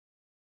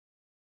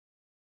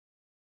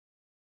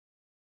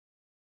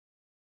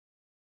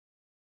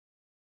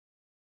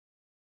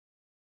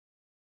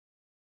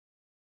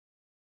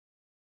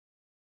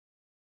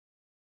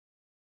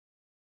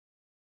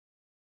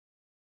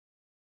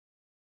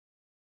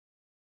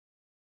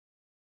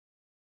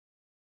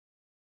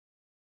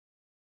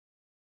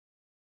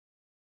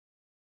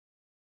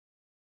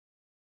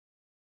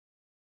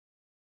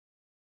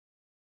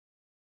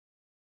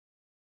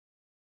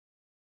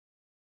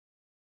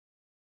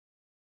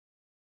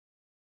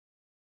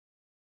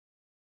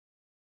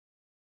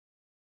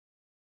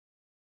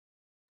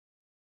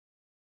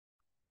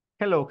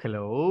Hello,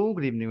 hello.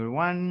 Good evening,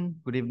 everyone.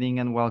 Good evening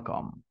and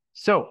welcome.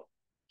 So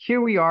here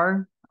we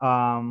are.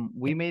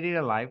 We made it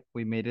alive.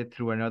 We made it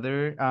through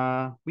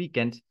another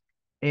weekend.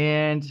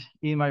 And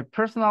in my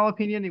personal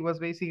opinion, it was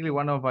basically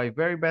one of my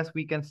very best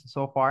weekends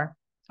so far.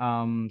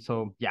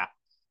 So yeah.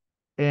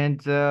 And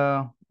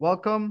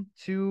welcome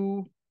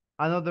to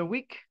another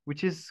week,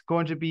 which is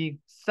going to be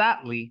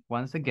sadly,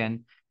 once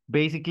again,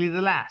 basically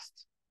the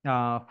last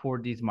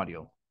for this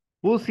module.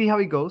 We'll see how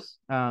it goes.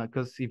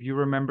 Because if you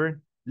remember,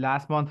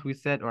 last month we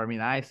said, or I mean,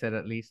 I said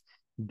at least,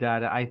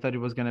 that I thought it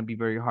was gonna be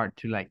very hard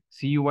to like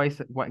see you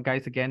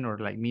guys again or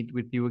like meet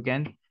with you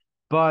again.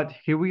 But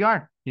here we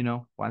are,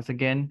 once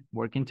again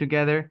working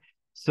together.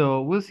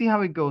 So we'll see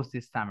how it goes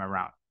this time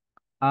around.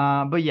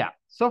 But yeah,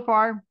 so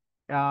far,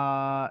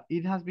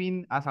 it has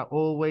been, as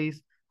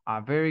always,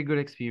 a very good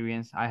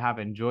experience. I have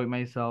enjoyed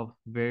myself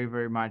very,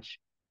 very much,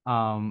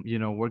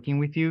 working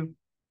with you.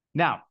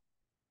 Now,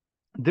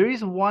 there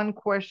is one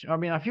question, I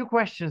mean, a few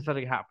questions that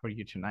I have for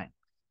you tonight.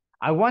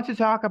 I want to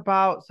talk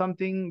about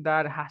something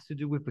that has to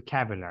do with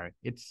vocabulary.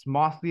 It's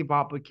mostly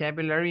about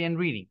vocabulary and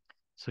reading.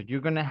 So you're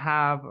gonna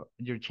have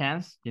your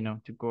chance, to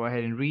go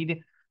ahead and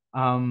read.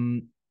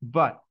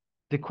 But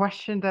the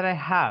question that I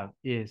have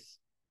is,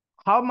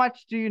 how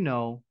much do you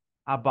know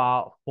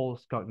about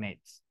false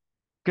cognates?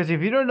 Because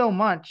if you don't know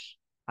much,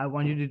 I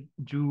want you to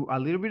do a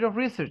little bit of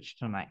research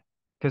tonight.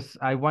 Because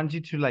I want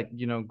you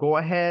to go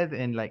ahead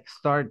and like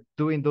start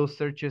doing those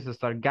searches and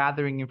start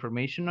gathering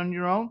information on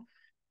your own.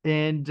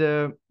 And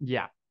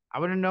yeah, I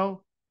want to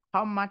know,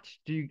 how much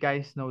do you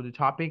guys know the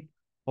topic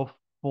of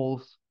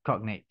false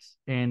cognates?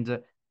 And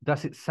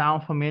does it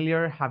sound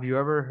familiar? Have you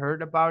ever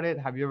heard about it?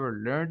 Have you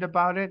ever learned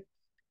about it?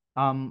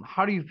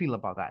 How do you feel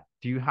about that?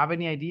 Do you have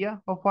any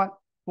idea of what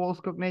false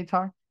cognates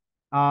are?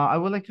 I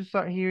would like to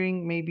start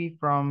hearing maybe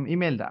from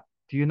Imelda.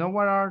 Do you know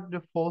what are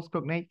the false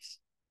cognates?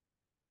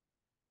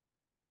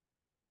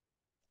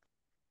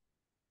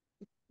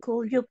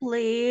 Could you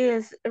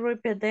please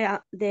repeat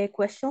the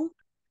question?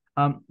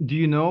 Do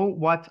you know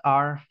what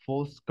are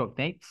false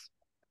cognates?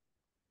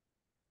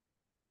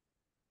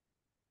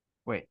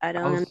 Wait, I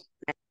don't.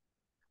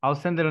 I'll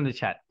send it on the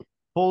chat.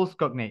 False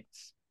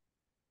cognates.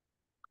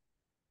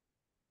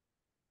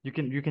 You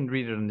can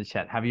read it on the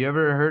chat. Have you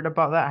ever heard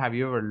about that? Have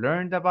you ever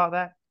learned about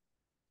that?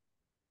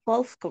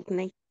 False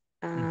cognate.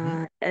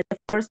 Mm-hmm. It's the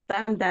first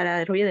time that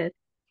I read it.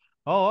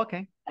 Oh,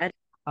 okay. I did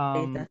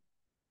Um, that.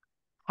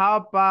 how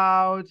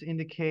about in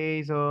the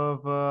case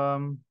of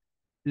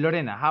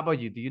Lorena? How about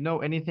you? Do you know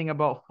anything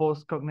about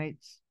false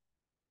cognates?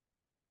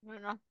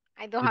 No,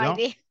 I don't You have don't?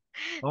 idea.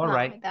 All No,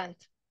 right. I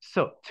don't.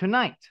 So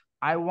tonight,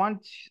 I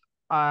want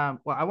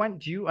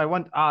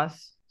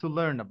us to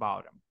learn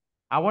about them.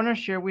 I want to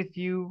share with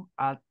you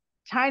a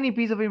tiny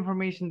piece of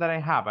information that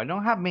I have. I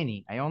don't have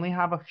many. I only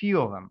have a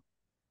few of them,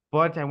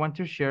 but I want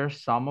to share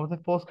some of the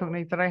false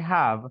cognates that I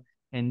have.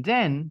 And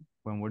then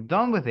when we're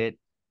done with it,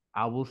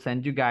 I will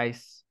send you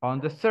guys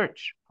on the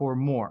search for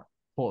more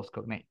false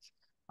cognates.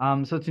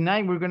 So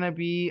tonight we're gonna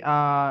be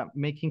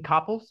making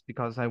couples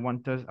because I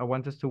want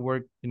us to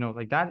work,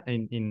 like that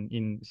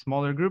in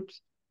smaller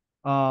groups.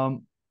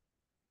 Um,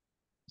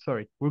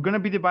 sorry, we're gonna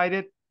be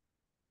divided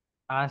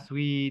as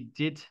we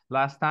did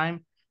last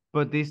time,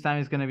 but this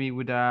time it's gonna be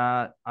with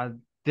a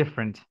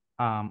different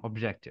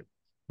objective,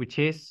 which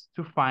is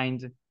to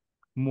find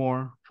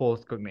more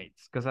false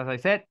cognates. Because as I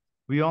said,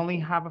 we only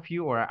have a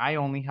few, or I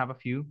only have a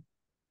few.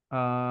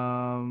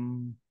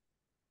 Um,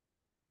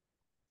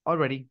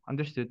 already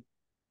understood.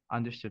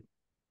 Understood.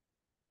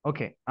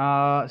 Okay.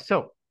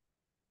 So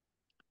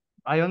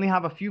I only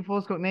have a few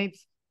false cognates,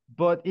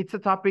 but it's a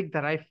topic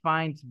that I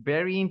find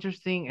very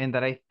interesting and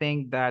that I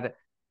think that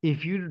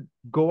if you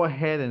go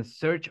ahead and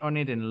search on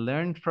it and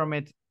learn from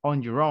it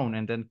on your own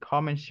and then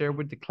come and share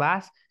with the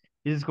class,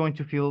 it is going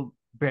to feel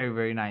very,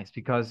 very nice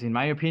because in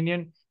my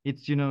opinion,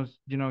 it's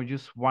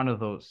just one of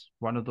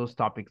those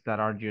topics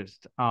that are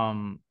just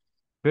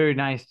very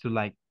nice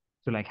to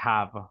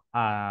have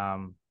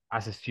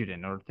as a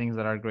student, or things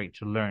that are great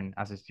to learn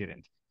as a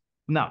student.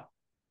 Now,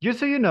 just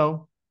so you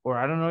know, or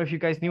I don't know if you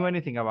guys knew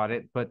anything about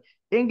it, but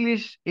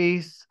English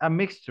is a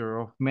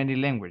mixture of many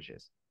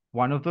languages.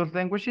 One of those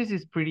languages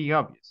is pretty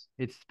obvious.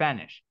 It's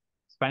Spanish.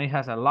 Spanish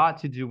has a lot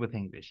to do with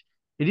English.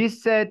 It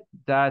is said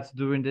that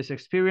during the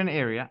Shakespearean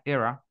era,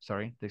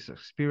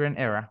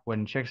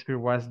 when Shakespeare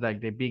was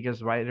like the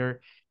biggest writer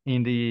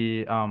in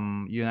the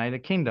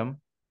United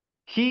Kingdom,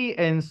 he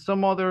and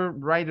some other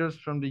writers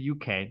from the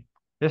UK,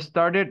 they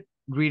started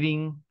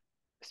reading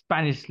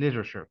Spanish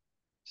literature.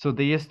 So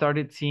they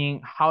started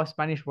seeing how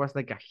Spanish was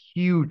like a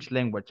huge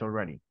language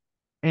already.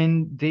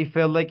 And they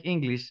felt like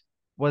English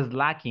was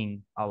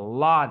lacking a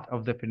lot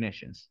of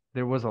definitions.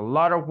 There was a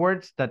lot of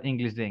words that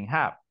English didn't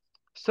have.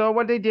 So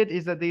what they did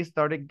is that they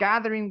started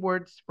gathering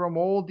words from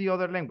all the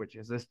other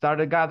languages. They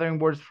started gathering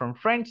words from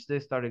French, they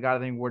started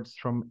gathering words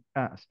from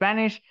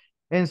Spanish,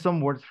 and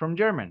some words from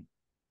German.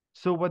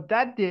 So what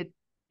that did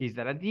is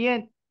that at the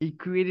end, it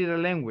created a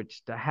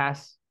language that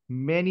has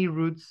many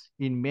roots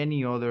in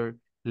many other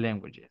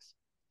languages.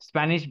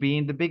 Spanish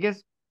being the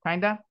biggest,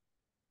 kinda,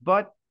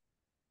 but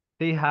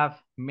they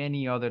have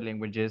many other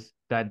languages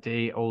that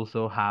they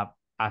also have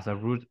as a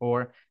root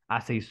or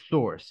as a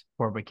source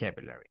for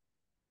vocabulary.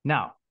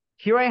 Now,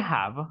 here I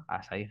have,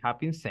 as I have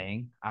been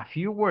saying, a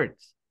few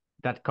words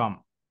that come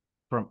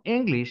from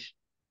English,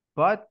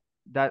 but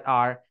that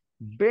are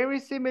very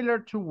similar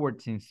to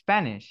words in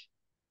Spanish,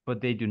 but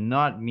they do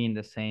not mean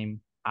the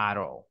same at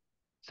all.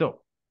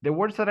 So the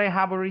words that I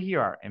have over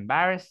here are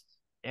embarrassed,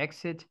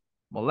 exit,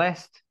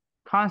 molest,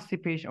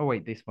 constipation. Oh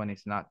wait, this one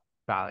is not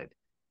valid.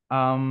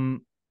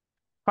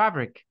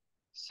 Fabric,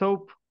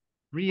 soap,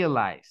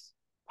 realize,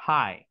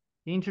 pie,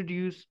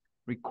 introduce,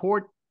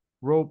 record,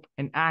 rope,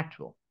 and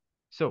actual.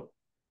 So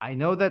I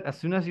know that as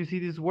soon as you see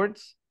these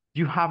words,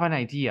 you have an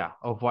idea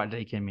of what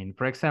they can mean.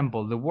 For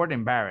example, the word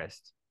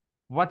embarrassed.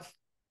 What's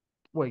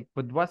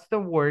the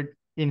word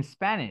in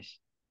Spanish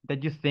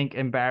that you think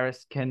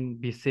embarrassed can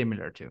be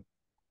similar to?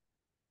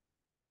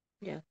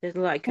 Yeah, it's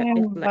like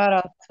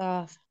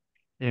Embarazada.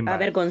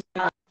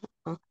 avergonzada.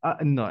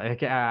 No, es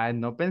que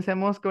no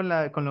pensemos con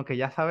lo que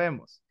ya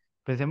sabemos.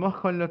 Pensemos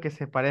con lo que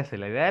se parece.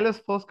 La idea de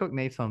los false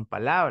cognates son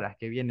palabras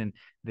que vienen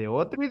de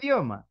otro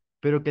idioma,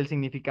 pero que el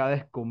significado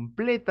es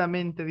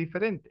completamente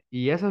diferente.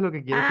 Y eso es lo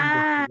que quiero que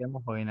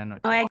investiguemos hoy en la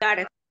noche. Oh, I got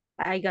it.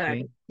 I got ¿Sí?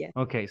 it. Yeah.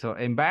 Okay, so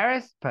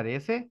embarrassed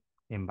parece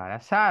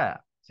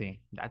embarazada.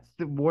 Sí, that's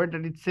the word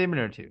that it's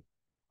similar to.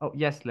 Oh,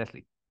 yes,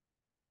 Leslie.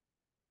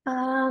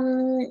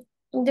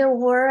 The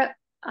word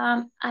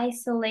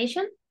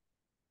isolation,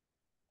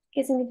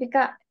 que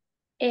significa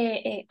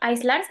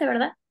aislarse,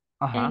 ¿verdad?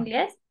 En Ajá.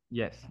 inglés.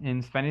 Yes,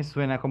 in Spanish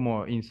suena como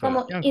Como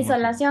insolación.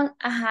 isolación,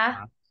 ajá.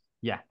 Ajá.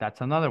 Yeah,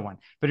 that's another one.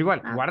 Pero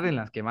igual, Ah,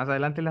 guárdenlas, que más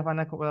adelante las van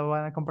a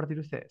compartir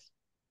ustedes.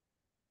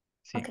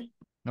 Sí. ok.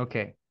 Ok.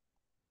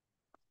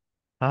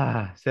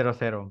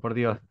 0-0, por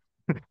Dios.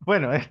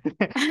 Bueno,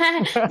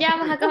 Ya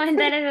vamos a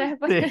comentar eso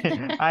después. sí,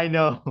 I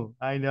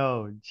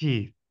know,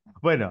 geez.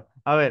 Bueno,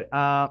 a ver,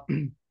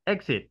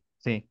 exit,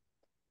 sí.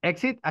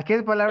 Exit, ¿a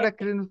qué palabra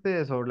creen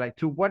ustedes? Or like,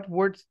 to what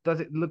words does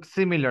it look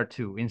similar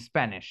to in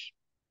Spanish?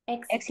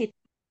 Exit.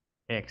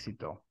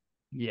 Éxito.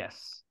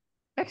 Yes.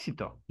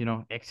 Éxito. You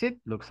know, exit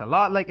looks a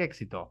lot like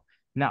éxito.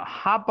 Now,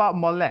 how about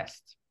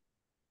molest?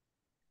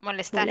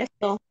 Molestar.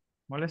 Molesto.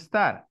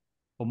 Molestar.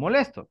 O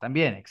molesto,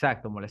 también,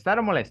 exacto. Molestar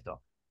o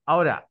molesto.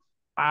 Ahora,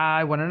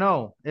 I wanna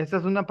know. Esta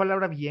es una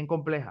palabra bien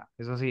compleja.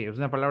 Eso sí, es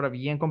una palabra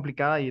bien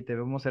complicada y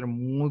debemos ser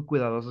muy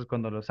cuidadosos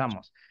cuando lo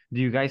usamos. Do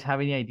you guys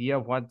have any idea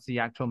of what's the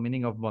actual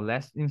meaning of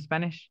molest in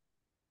Spanish?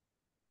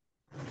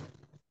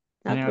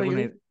 Not ¿Tienen alguna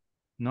really. idea?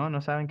 ¿No?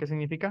 ¿No saben qué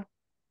significa?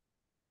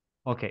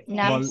 Ok.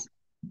 No.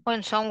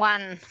 When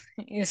someone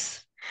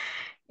is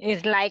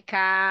like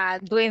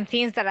doing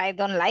things that I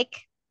don't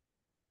like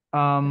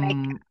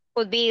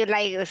could be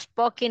like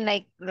speaking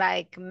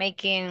like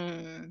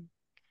making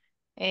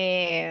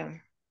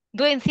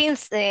doing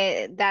things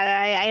that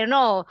I don't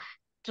know,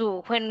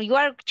 to when you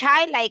are a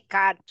child, like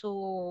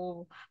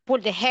to pull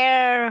the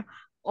hair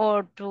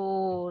or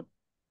to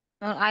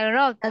I don't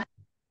know.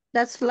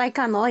 That's like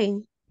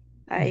annoying.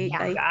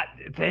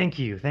 Thank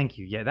you.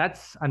 Yeah,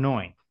 that's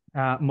annoying.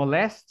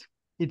 Molest,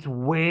 it's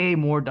way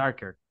more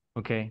darker.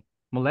 Okay.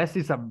 Molest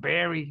is a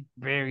very,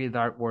 very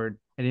dark word.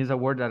 It is a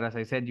word that, as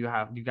I said, you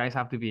guys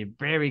have to be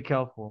very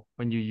careful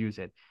when you use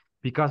it,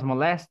 because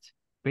molest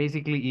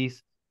basically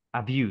is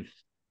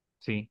abuse.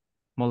 See,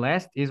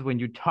 molest is when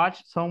you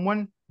touch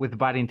someone with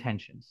bad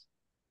intentions.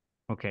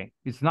 Okay.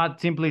 It's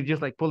not simply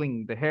just like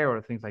pulling the hair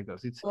or things like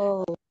those. It's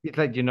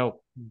like,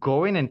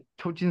 going and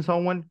touching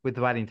someone with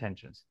bad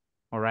intentions.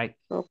 All right.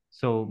 Oh.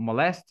 So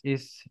molest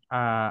is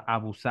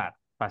abusar,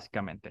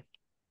 básicamente.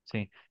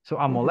 See. So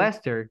a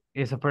molester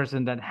is a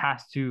person that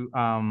has to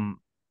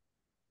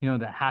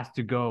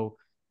go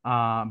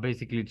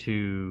basically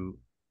to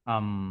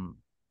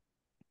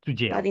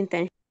jail. Bad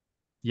intention.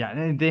 Yeah,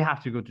 and they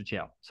have to go to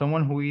jail.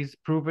 Someone who is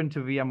proven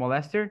to be a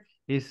molester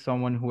is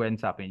someone who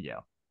ends up in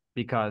jail.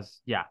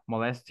 Because, yeah,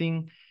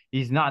 molesting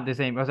is not the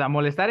same. O sea,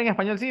 molestar en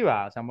español sí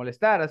va. O sea,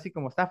 molestar así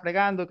como estás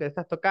fregando, que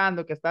estás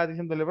tocando, que estás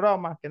diciéndole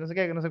bromas, que no sé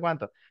qué, que no sé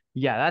cuánto.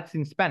 Yeah, that's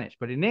in Spanish.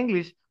 But in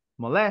English,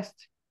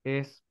 molest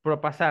es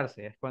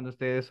propasarse. Es cuando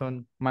ustedes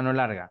son mano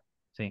larga.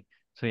 Sí.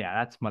 So, yeah,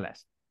 that's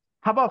molest.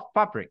 How about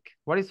fabric?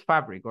 What is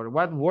fabric? Or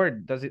what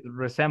word does it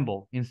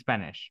resemble in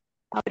Spanish?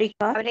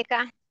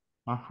 Fábrica.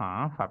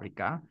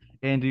 Fábrica.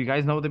 And do you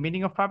guys know the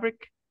meaning of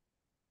fabric?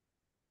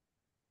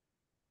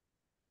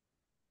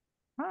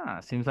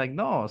 Seems like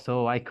no.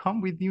 So I come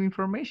with new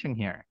information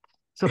here.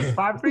 So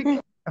fabric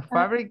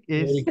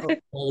is,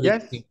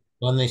 yes?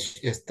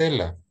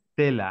 Estela.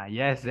 Tela.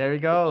 Yes, there we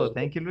go.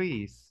 Thank you,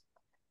 Luis.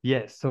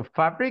 Yes, so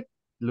fabric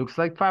looks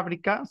like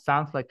fabrica,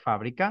 sounds like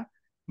fabrica,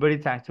 but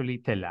it's actually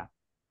tela.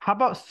 How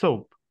about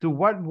soap? To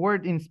what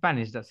word in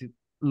Spanish does it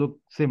look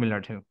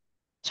similar to?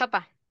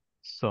 Sopa.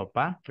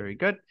 Sopa, very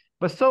good.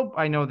 But soap,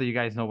 I know that you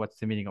guys know what's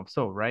the meaning of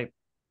soap, right?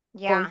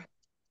 Yeah.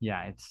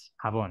 Yeah, it's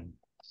jabón.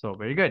 So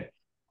very good.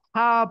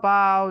 How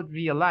about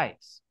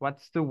realize?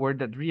 What's the word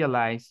that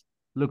realize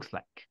looks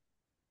like?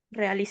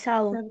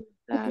 Realizado.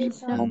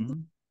 Realizarse.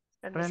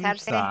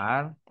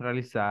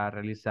 Realizar,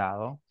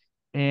 realizado.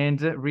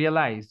 And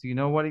realize, do you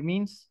know what it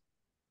means?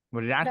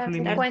 What it actually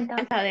Darse means? cuenta.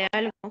 Cuenta de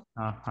algo.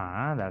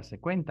 Darse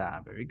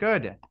cuenta. Very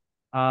good.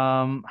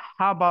 How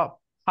about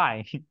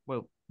pie?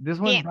 Well, this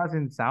one Yeah.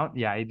 doesn't sound,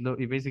 yeah,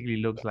 it basically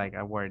looks like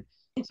a word.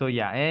 So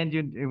yeah, and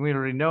we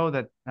already know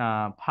that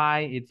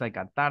pie, it's like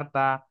a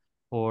tarta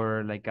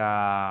or like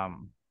a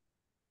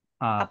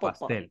Apple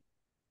pastel. pie.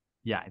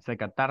 Yeah, it's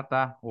like a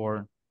tarta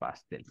or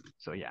pastel.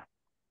 So yeah,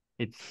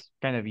 it's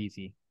kind of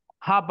easy.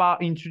 How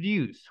about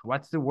introduce?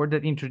 What's the word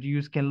that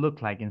introduce can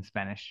look like in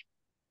Spanish?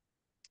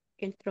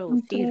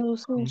 Introducir.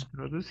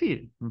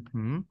 Introducir.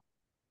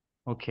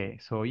 Okay,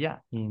 so yeah,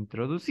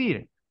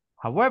 introducir.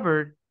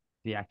 However,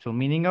 the actual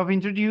meaning of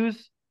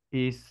introduce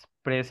is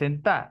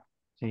presentar.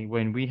 See,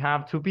 when we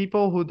have two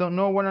people who don't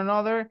know one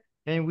another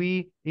and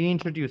we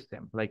introduce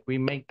them, like we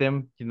make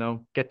them,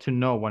 get to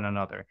know one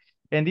another.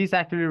 And this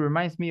actually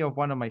reminds me of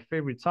one of my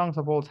favorite songs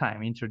of all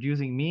time,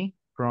 Introducing Me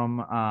from,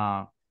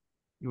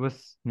 it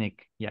was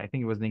Nick. Yeah, I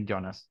think it was Nick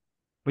Jonas.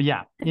 But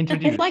yeah,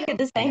 introduce. It's like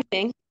the same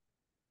thing.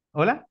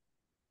 Hola.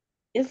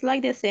 It's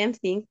like the same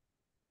thing.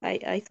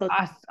 I thought.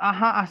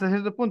 Hasta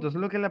cierto punto.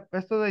 Solo que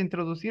esto de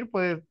introducir,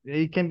 pues,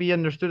 it can be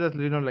understood as,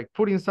 like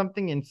putting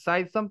something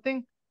inside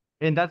something.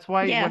 And that's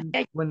why Yeah.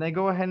 when I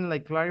go ahead and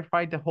like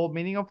clarify the whole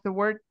meaning of the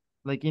word,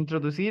 like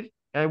introducir,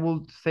 I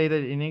will say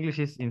that in English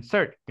is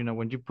insert,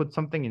 when you put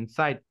something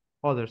inside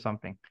other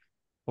something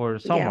or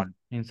someone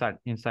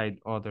inside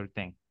other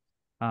thing.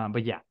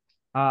 But yeah.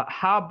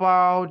 How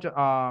about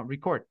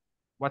record?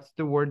 What's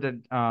the word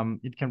that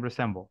it can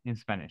resemble in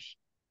Spanish?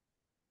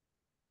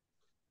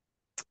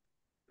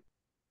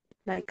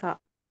 Like a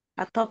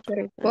top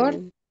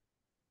Record.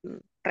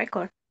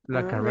 record.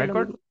 Like a No es lo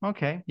record? mismo.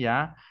 Okay,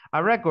 yeah.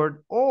 A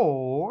record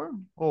or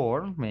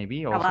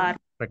maybe also Grabar.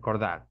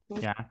 recordar.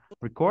 Yeah.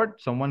 Record,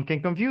 someone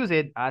can confuse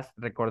it as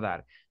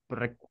recordar.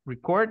 But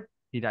record,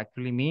 it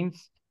actually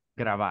means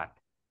grabar.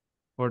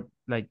 Or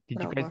like,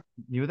 did you guys Grabar.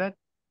 knew that?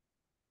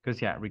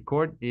 Because yeah,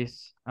 record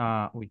is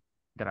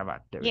grabar.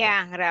 There we go.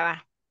 Yeah,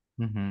 grabar.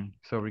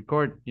 So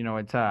record,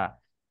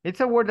 it's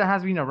a word that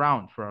has been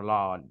around for a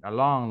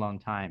long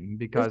time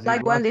because It's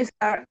like when they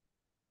start.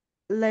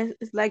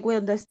 It's like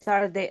when they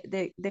start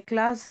the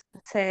class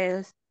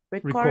says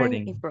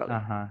recording in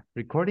progress.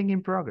 Recording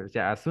in progress.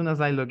 Yeah, as soon as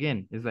I log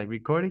in, it's like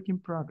recording in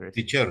progress.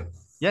 Teacher,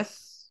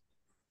 Yes.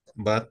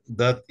 but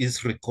that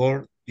is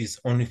record is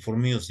only for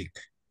music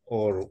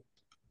or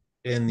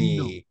any.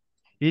 No.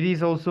 It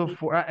is also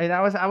for, and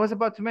I was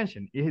about to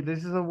mention,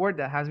 this is a word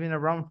that has been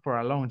around for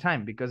a long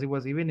time because it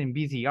was even in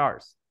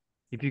VCRs.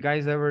 If you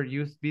guys ever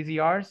used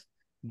VCRs,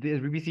 the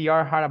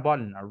VCR had a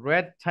button, a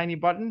red tiny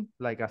button,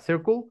 like a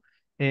circle,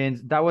 and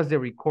that was the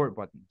record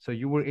button. So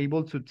you were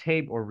able to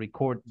tape or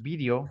record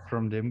video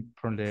from the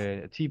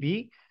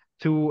TV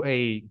to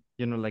a,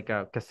 like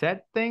a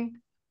cassette thing,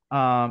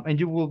 and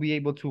you will be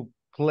able to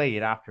play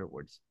it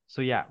afterwards.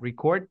 So yeah,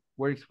 record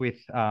works with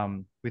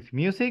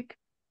music.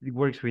 It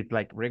works with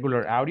like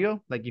regular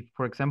audio. Like if,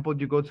 for example,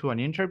 you go to an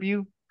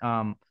interview,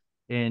 and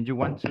you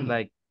want to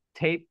like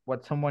tape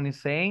what someone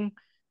is saying,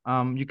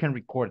 you can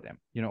record them.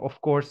 Of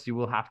course, you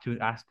will have to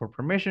ask for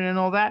permission and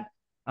all that.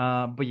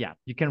 But yeah,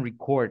 you can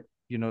record,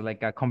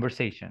 like a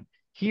conversation.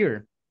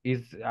 Here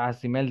is,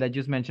 as Imelda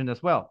just mentioned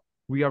as well,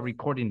 we are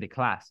recording the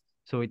class.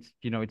 So it's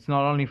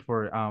not only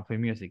for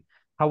music.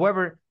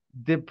 However,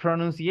 the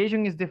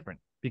pronunciation is different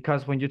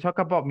because when you talk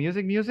about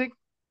music,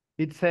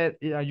 it said,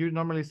 you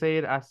normally say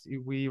it as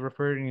we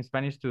refer in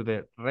Spanish to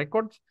the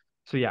records.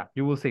 So yeah,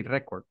 you will say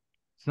record.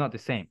 It's not the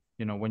same.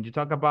 When you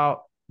talk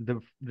about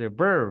the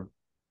verb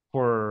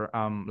for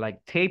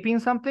like taping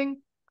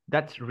something,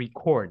 that's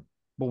record.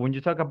 But when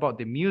you talk about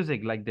the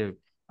music, like the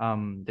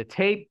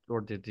tape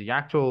or the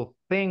actual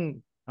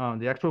thing,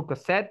 the actual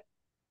cassette,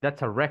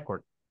 that's a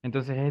record.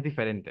 Entonces es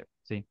diferente,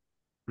 ¿sí?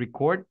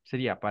 Record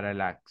sería para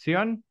la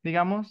acción,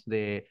 digamos,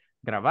 de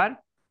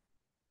grabar.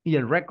 Y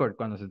el record,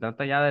 cuando se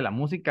trata ya de la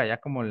música, ya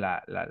como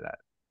la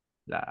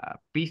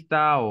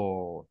pista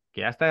o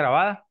que ya está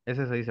grabada,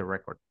 ese se dice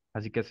record.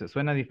 Así que se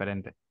suena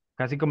diferente.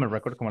 Casi como el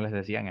record, como les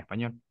decía en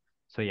español.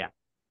 So, yeah.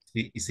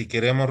 Y si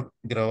queremos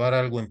grabar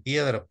algo en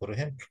piedra, por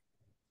ejemplo.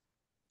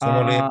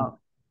 ¿Cómo le?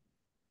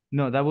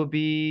 No, that would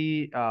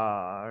be,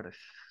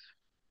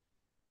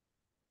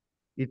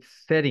 it's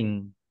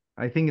setting.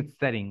 I think it's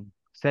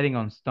setting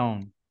on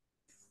stone.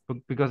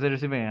 Because there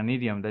is even an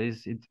idiom that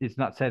is, it's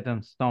not set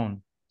on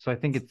stone. So I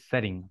think it's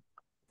setting.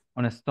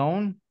 On a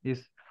stone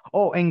is,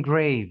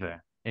 engrave.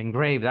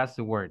 Engrave, that's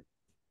the word.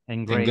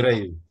 Engrave.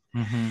 Engrave.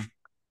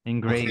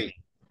 Engrave.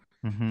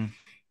 Okay.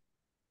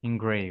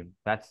 Engrave.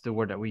 That's the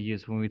word that we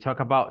use when we talk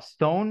about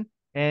stone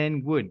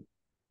and wood.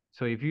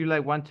 So if you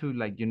like want to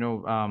like,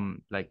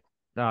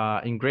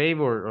 engrave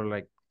or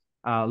like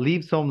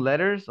leave some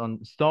letters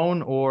on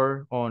stone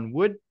or on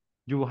wood,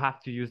 you will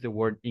have to use the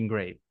word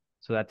engrave.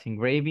 So that's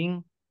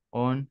engraving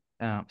on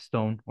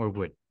stone or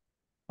wood.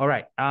 All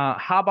right.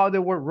 How about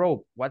the word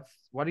rope? What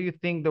do you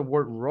think the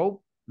word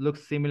rope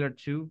looks similar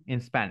to in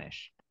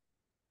Spanish?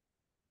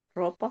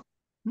 Ropa.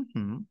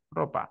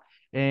 Ropa.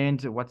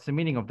 And what's the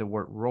meaning of the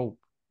word rope?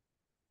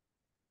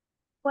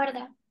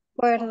 Cuerda.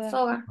 Cuerda.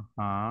 Soga.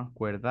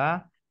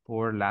 Cuerda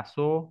por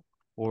lazo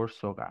or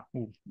soga.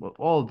 Ooh, well,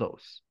 all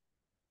those.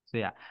 So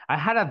yeah, I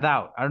had a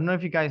doubt. I don't know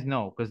if you guys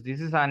know, because this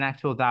is an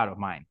actual doubt of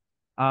mine.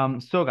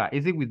 Soga,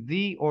 is it with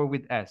D or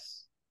with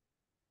S?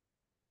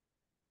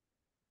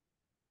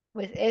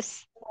 With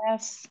S.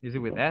 Yes. Is it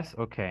with S?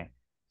 Okay.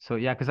 So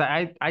yeah, because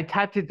I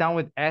typed it down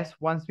with S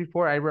once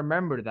before. I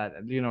remember that,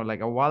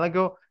 like a while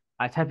ago,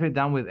 I typed it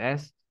down with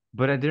S,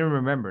 but I didn't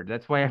remember.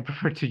 That's why I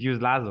prefer to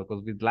use Lazo,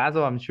 because with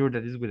Lazo, I'm sure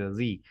that is with a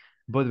Z.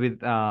 But with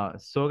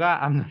Soga,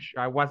 I'm not sure.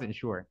 I wasn't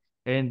sure.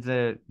 And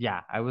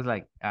yeah, I was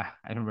like,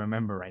 I don't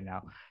remember right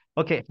now.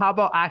 Okay, how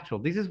about actual?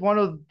 This is one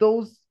of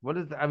those.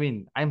 I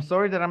mean, I'm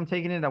sorry that I'm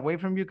taking it away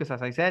from you, because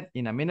as I said,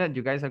 in a minute,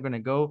 you guys are gonna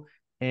go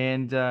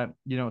and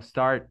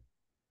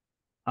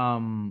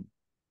um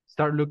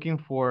start looking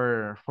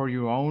for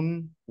your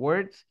own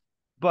words.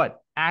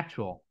 But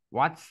actual,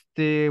 what's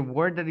the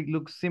word that it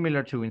looks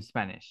similar to in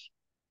Spanish?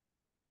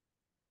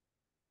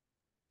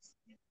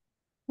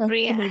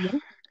 Real.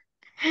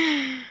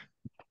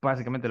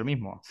 Básicamente lo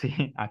mismo.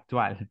 Sí,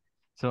 actual.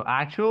 So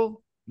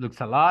actual looks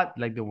a lot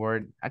like the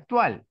word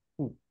actual.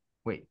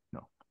 Wait,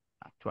 no.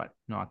 Actual,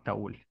 no,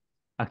 actual.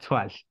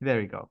 Actual,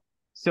 there we go.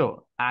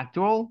 So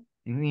actual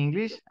in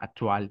English,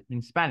 actual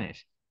in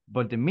Spanish.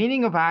 But the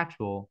meaning of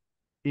actual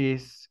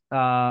is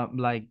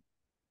like,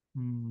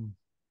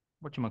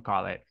 what you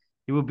call it?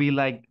 It would be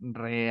like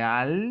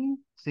real,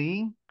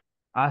 see?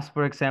 As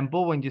for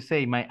example, when you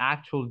say my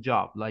actual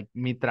job, like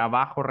mi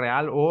trabajo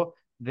real o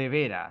de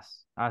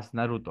veras, as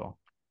Naruto,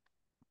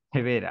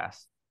 de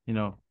veras,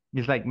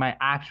 it's like my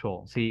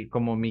actual, see,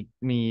 como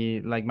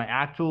like my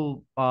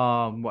actual,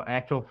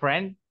 actual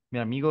friend, mi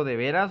amigo de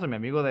veras o mi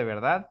amigo de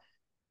verdad.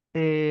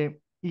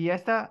 Y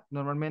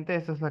normalmente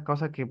esta es la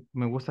cosa que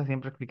me gusta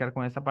siempre explicar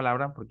con esta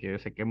palabra, porque yo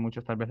sé que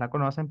muchos tal vez la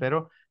conocen,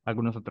 pero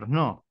algunos otros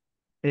no.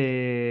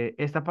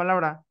 Esta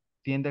palabra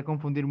tiende a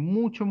confundir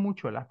mucho,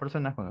 mucho a las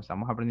personas cuando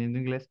estamos aprendiendo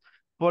inglés,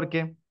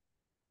 porque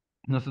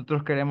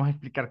nosotros queremos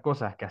explicar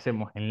cosas que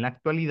hacemos en la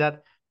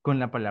actualidad con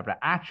la palabra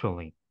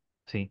actually,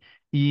 ¿sí?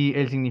 Y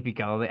el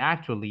significado de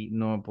actually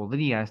no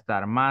podría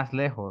estar más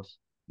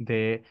lejos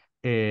de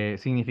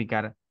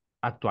significar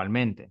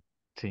actualmente,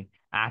 ¿sí?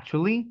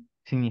 Actually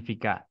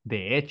significa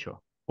de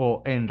hecho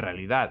o en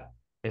realidad.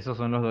 Esos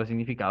son los dos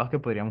significados que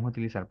podríamos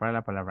utilizar para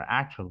la palabra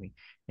actually.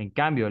 En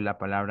cambio, la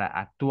palabra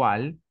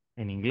actual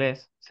en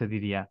inglés se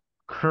diría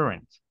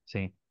current,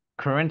 ¿sí?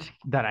 Current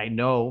that I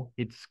know,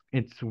 it's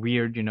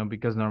weird,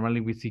 because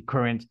normally we see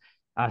current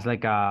as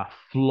like a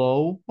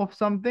flow of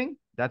something.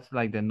 That's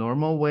like the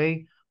normal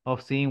way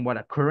of seeing what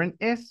a current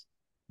is,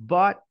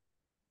 but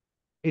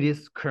it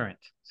is current.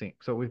 See,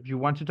 so if you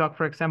want to talk,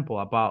 for example,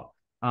 about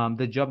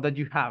the job that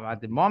you have at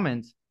the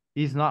moment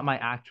is not my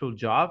actual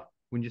job.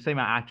 When you say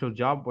my actual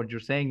job, what you're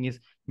saying is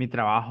mi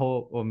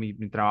trabajo o mi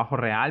trabajo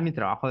real, mi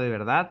trabajo de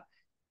verdad.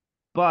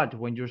 But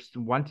when you're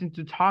wanting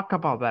to talk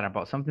about that,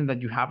 about something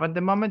that you have at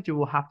the moment, you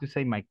will have to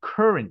say my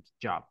current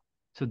job.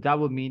 So that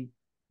would mean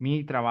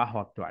mi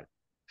trabajo actual.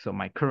 So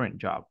my current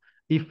job.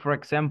 If, for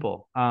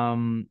example,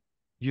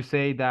 you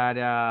say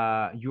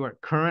that you are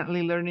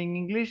currently learning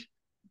English,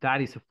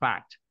 that is a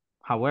fact.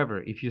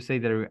 However, if you say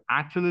that you're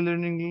actually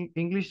learning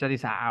English, that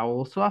is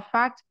also a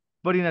fact,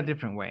 but in a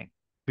different way.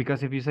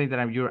 Because if you say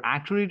that you're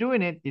actually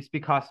doing it, it's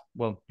because,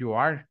 well, you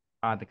are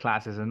the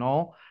classes and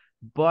all,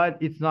 but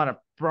it's not a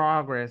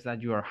progress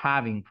that you are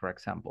having, for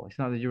example. It's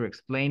not that you're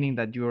explaining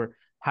that you're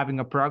having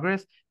a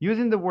progress.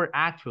 Using the word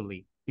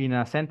actually in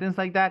a sentence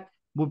like that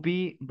would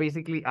be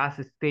basically us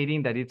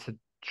stating that it's a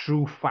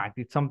true fact.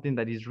 It's something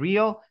that is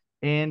real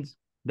and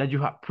that you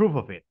have proof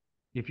of it.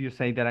 If you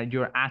say that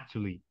you're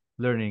actually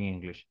learning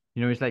English,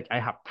 it's like I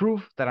have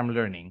proof that I'm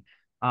learning.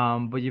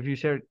 But if you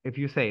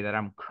say that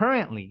I'm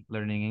currently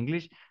learning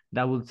English,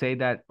 that would say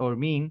that or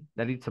mean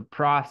that it's a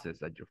process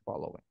that you're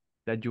following,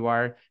 that you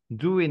are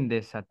doing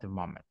this at the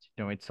moment.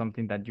 It's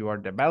something that you are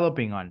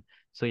developing on.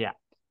 So yeah.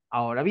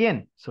 Ahora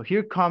bien, so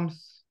here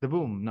comes the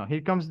boom. No,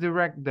 here comes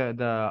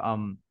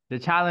the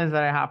challenge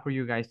that I have for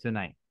you guys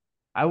tonight.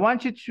 I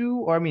want you to,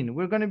 or I mean,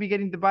 we're going to be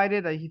getting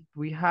divided.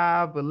 We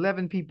have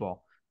 11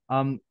 people.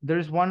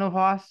 There's one of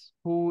us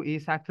who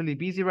is actually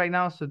busy right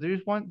now. So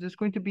there's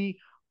going to be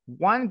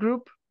one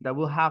group that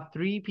will have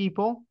 3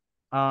 people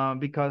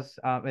because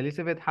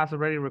Elizabeth has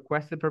already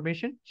requested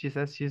permission. She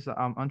says she's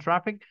on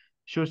traffic.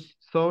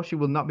 So she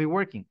will not be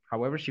working.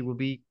 However, she will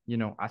be,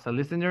 as a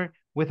listener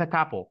with a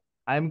couple.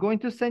 I'm going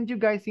to send you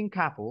guys in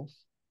couples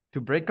to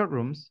breakout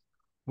rooms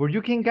where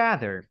you can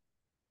gather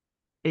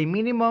a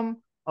minimum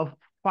of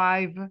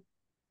 5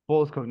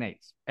 false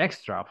cognates,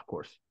 extra, of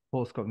course,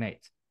 false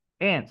cognates.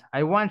 And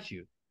I want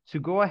you to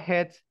go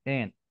ahead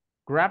and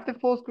grab the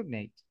false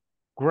cognate,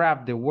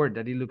 grab the word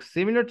that it looks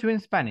similar to in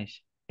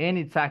Spanish and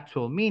its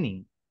actual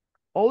meaning.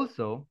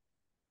 Also,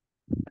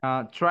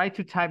 try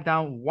to type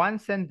down one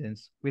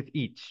sentence with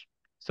each.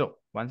 So,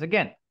 once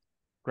again,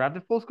 grab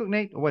the false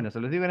cognate. Bueno, se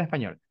los digo en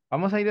español.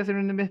 Vamos a ir a hacer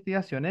una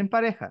investigación en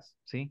parejas,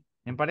 ¿sí?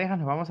 En parejas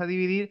nos vamos a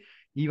dividir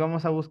y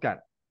vamos a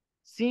buscar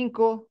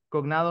 5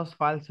 cognados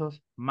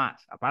falsos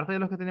más. Aparte de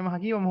los que tenemos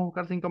aquí, vamos a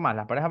buscar 5 más.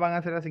 Las parejas van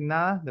a ser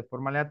asignadas de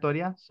forma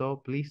aleatoria,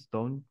 so please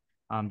don't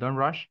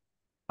rush.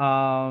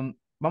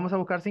 Vamos a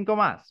buscar 5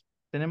 más.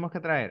 Tenemos que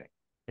traer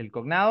el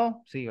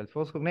cognado, sí, el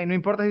false cognate. No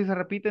importa si se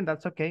repiten,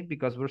 that's okay,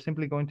 because we're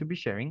simply going to be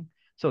sharing.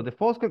 So the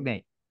false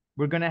cognate,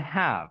 we're going to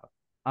have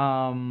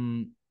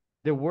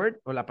the word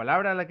o la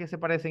palabra a la que se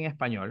parece en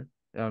español,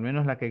 al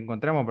menos la que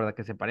encontremos, ¿verdad?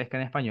 Que se parezca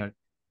en español.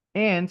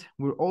 And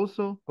we're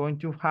also going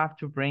to have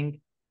to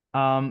bring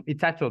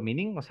its actual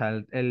meaning, o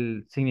sea,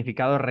 el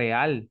significado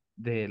real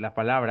de la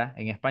palabra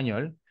en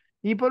español.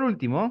 Y por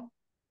último,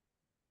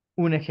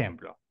 un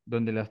ejemplo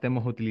donde lo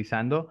estemos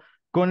utilizando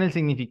con el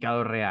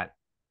significado real,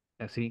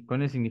 así,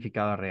 con el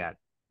significado real.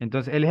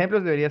 Entonces, el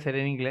ejemplo debería ser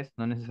en inglés,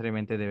 no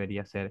necesariamente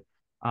debería ser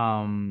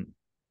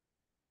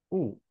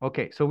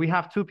okay, so we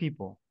have 2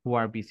 people who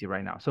are busy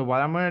right now. So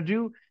what I'm going to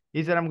do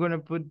is that I'm going to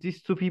put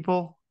these 2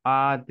 people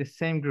at the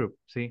same group,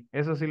 ¿sí?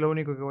 Eso sí lo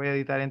único que voy a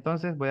editar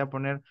entonces. Voy a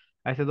poner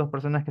a estas 2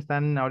 personas que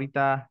están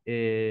ahorita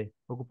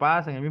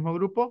ocupadas en el mismo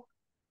grupo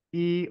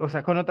y, o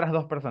sea, con otras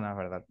 2 personas,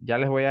 ¿verdad? Ya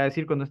les voy a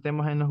decir cuando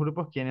estemos en los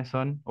grupos quiénes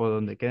son o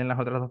donde queden las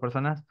otras 2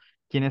 personas,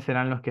 quiénes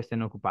serán los que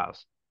estén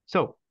ocupados.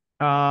 So,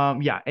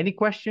 yeah, any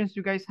questions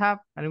you guys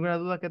have? ¿Alguna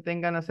duda que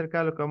tengan acerca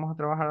de lo que vamos a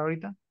trabajar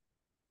ahorita?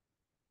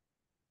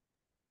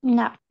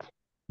 No.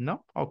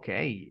 No?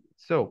 Okay.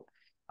 So,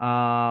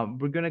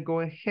 we're going to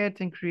go ahead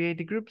and create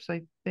the groups.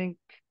 I think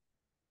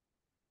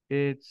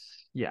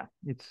it's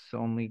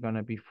only going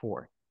to be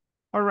 4.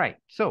 All right.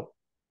 So,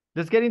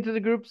 let's get into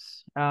the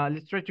groups.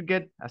 Let's try to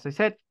get, as I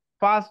said,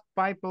 fast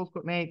 5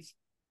 postcode mates.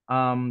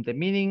 The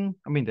meaning,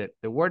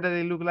 the word that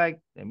they look like,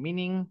 the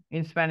meaning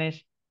in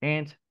Spanish,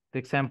 and the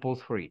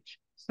examples for each.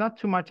 It's not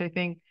too much, I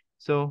think.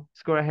 So,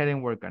 let's go ahead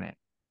and work on it.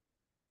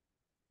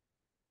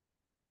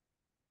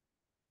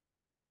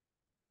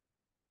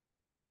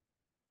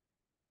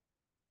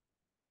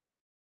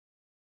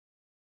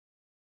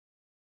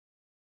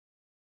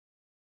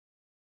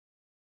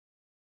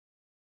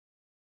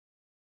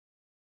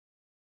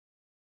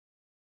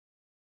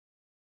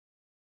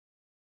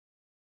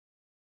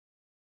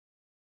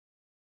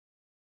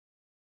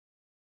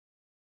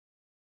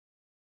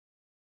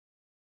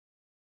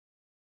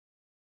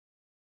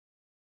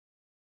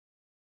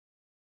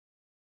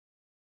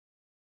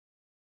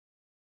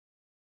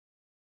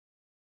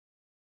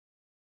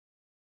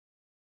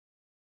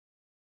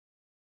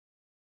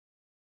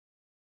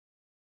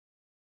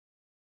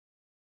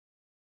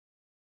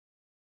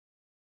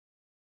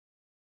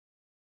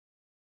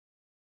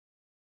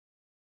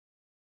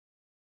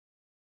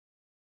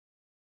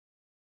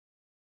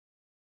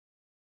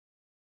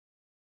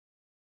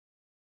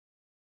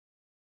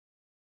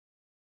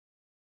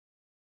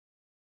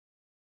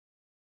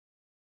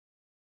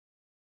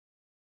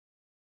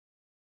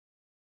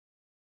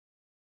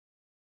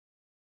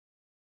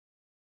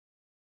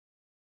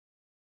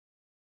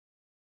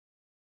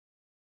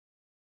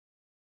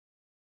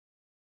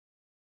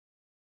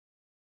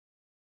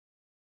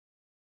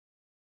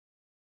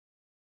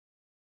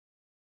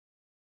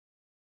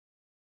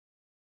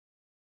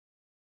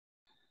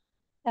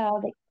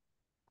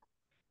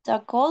 The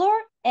color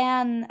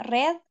and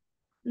red,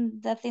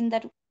 the thing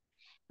that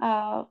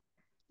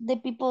the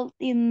people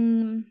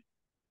in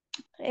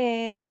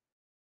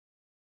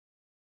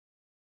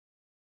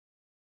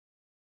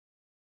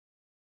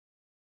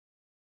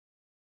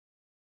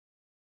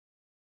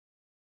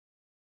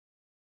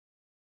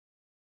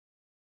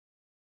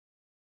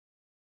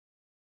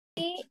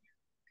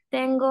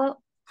Tengo,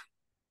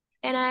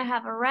 and I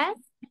have a red.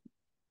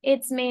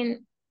 It's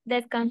mean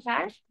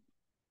descansar,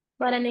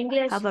 but in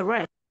English, have a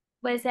red.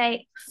 we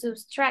say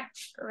subtract,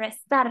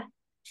 restar,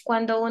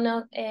 cuando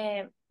uno,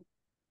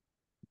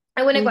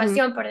 alguna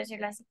ecuación, por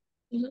decirlo así.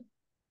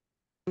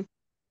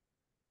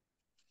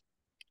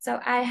 So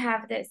I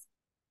have this.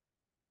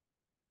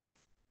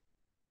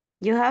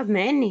 You have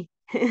many.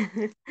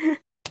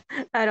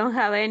 I don't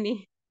have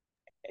any.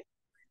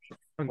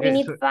 Okay, We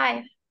need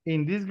 5.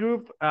 In this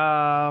group,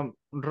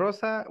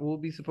 Rosa will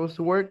be supposed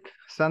to work.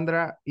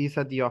 Sandra is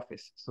at the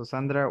office. So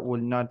Sandra will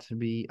not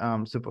be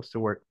supposed to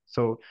work.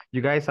 So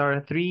you guys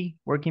are 3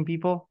 working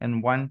people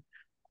and 1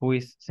 who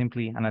is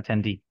simply an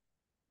attendee.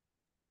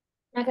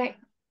 Okay.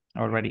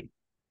 Already.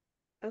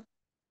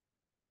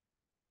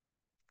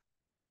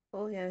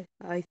 Oh yeah,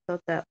 I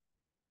thought that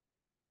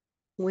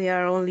we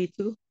are only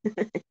 2.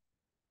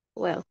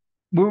 Well.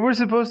 We were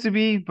supposed to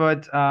be,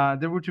 but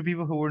there were 2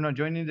 people who were not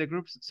joining the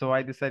groups. So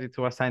I decided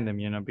to assign them,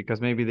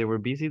 because maybe they were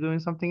busy doing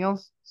something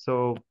else.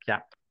 So yeah,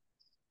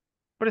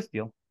 but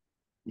still,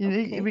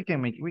 okay. we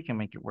can make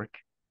it work.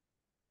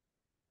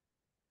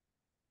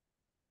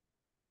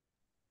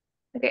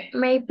 Okay,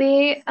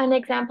 maybe an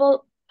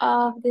example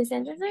of the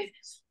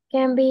sentences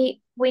can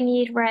be, we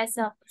need rest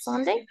of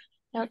Sunday.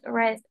 Not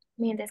rest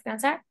mean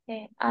descansar,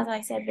 as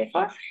I said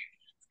before.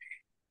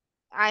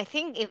 I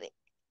think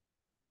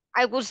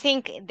I would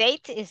think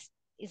date is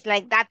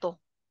like dato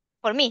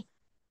for me.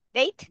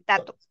 Date,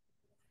 dato.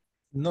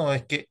 No,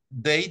 es que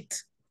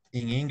date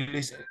in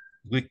English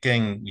we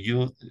can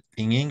use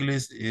in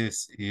English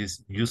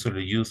is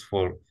usually used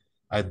for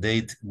a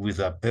date with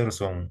a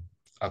person,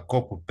 a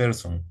couple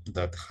person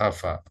that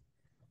have a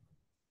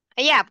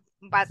yeah,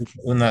 but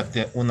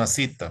una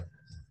cita.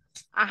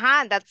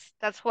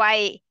 That's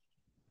why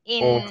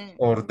in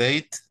or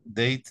date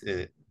de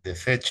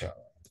fecha.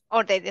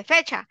 or de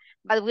fecha,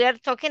 but we are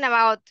talking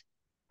about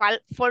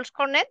false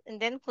correct, and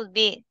then could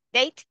be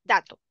date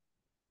dato.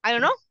 I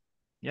don't know.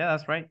 Yeah,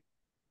 that's right.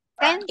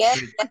 Thanks. Yes.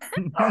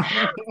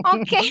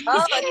 Okay.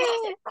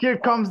 Here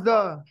comes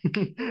the.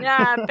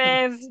 Yeah,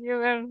 thanks. You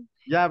were.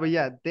 Yeah, but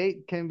yeah,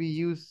 date can be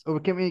used or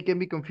can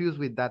be confused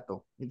with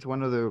dato. It's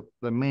one of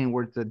the main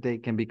words that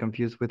date can be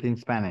confused with in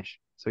Spanish.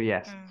 So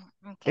yes.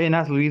 Okay. And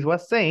as Luis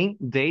was saying,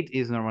 date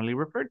is normally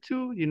referred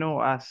to, you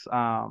know, as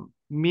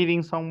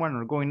meeting someone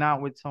or going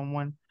out with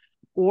someone.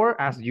 Or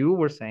as you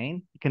were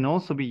saying, it can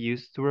also be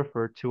used to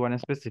refer to on a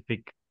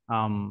specific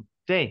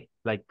day.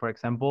 Like for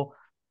example,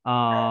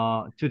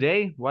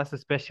 today was a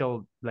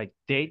special like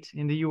date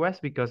in the US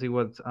because it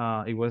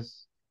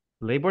was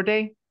Labor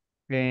Day,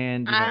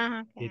 and you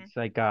know Okay. it's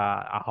like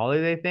a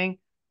holiday thing.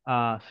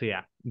 So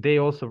yeah, they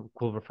also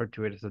could refer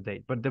to it as a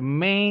date. But the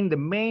main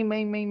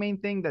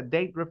thing that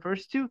date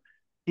refers to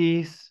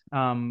is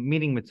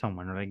meeting with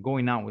someone or like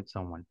going out with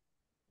someone.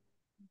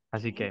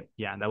 Así que,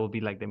 yeah, that would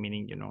be like the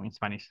meaning, you know, in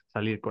Spanish,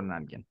 salir con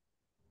alguien.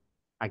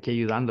 Aquí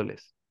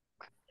ayudándoles.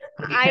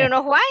 I don't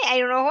know why. I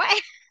don't know why.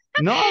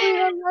 No, I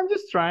mean, I'm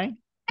just trying,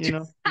 you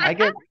know. I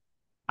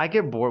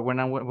get bored when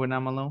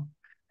I'm alone.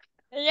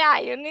 Yeah,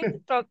 you need to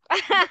talk. Of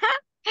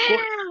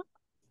course.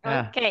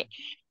 Yeah. Okay.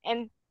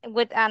 And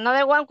with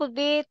another one could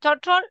be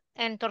turtle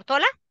and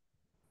tortola.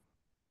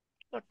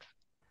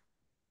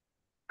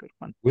 Good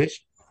one.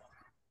 Which?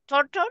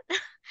 Turtle,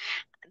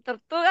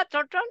 tortuga,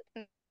 turtle.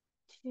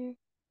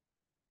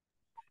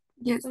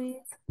 Yes.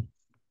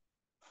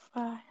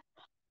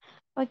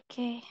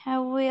 Okay, I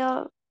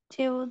will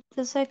do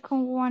the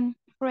second one,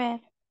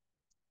 red.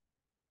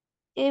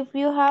 If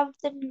you have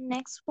the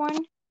next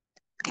one,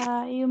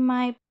 you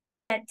might.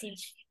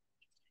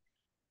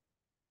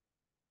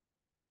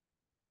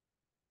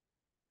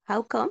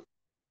 How come?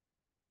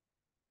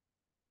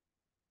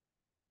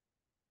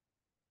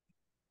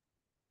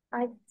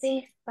 I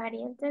see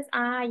parientes.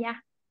 Yeah.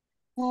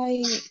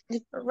 I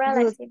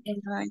Relative.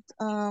 right.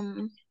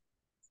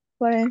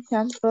 For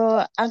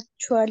example,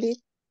 actually,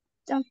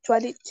 at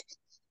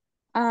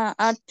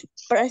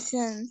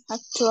present,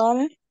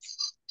 actual,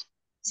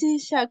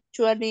 she's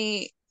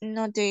actually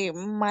not the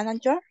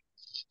manager.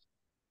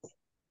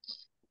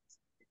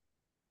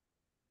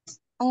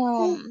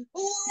 To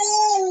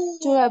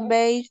a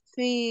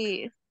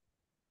baby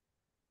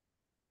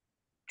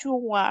to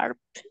warp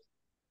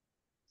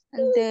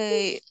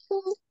the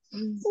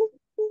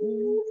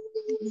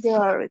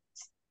earth.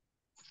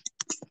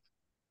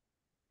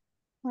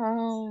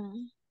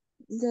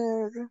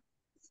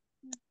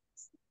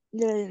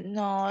 There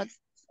not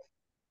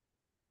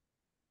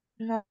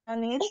no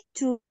need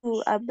to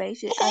a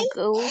basic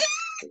go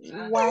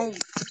one.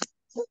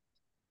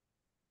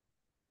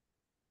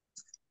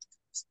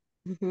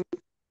 Mhm.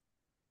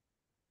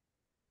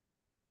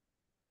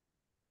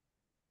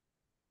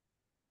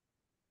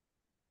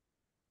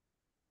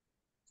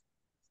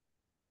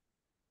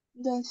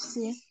 Let's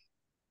see.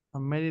 How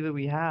many do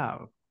we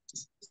have?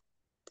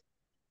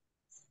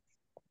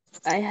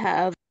 I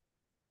have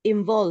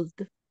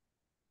involved.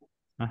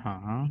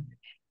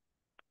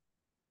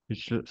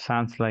 Which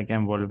sounds like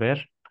envolver,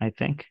 I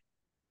think.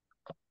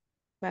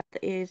 But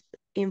is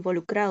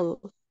involucrado.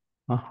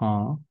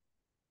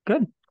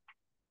 Good.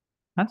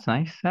 That's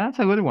nice. That's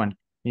a good one.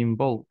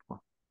 Involved.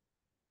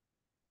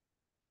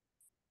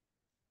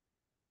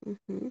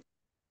 Mhm.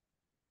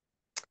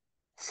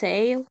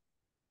 Sale.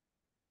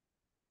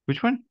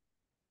 Which one?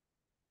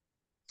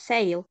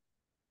 Sale.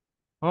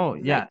 Oh,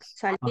 Like yes.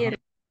 salir,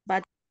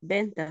 but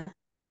venta.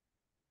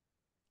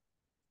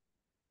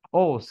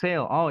 Oh,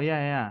 sail. Oh,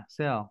 yeah,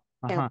 sail.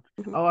 Sale.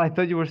 Mhm. Oh, I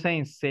thought you were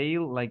saying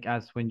sail, like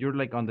as when you're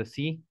like on the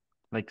sea,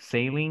 like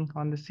sailing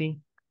on the sea.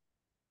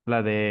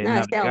 La de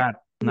No, sale. navegar.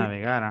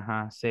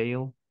 Navegar,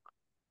 sail.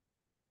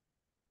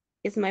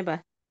 It's my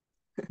bad.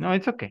 No,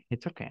 it's okay.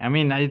 It's okay. I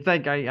mean, it's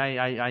like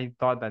I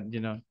thought that, you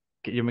know,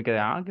 que yo me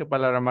quedé, qué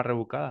palabra más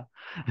rebuscada.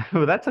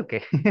 But that's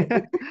okay.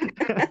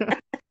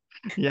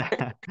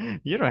 Yeah,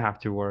 you don't have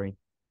to worry.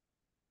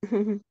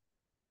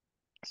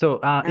 So,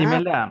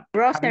 Imelda,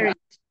 groceries.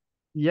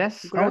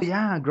 yes. Oh,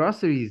 yeah,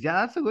 groceries.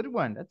 Yeah, that's a good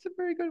one. That's a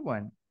very good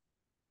one.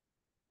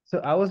 So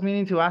I was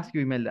meaning to ask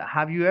you, Imelda,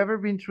 have you ever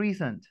been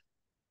treasoned?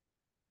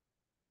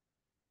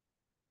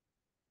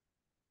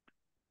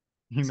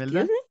 Imelda,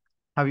 Excuse me?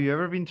 have you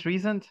ever been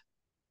treasoned?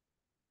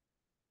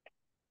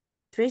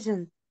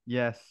 Treason.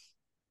 Yes.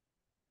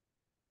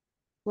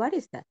 What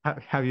is that?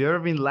 Have you ever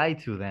been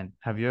lied to then?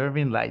 Have you ever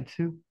been lied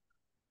to?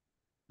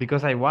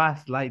 Because I was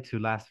lied to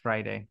last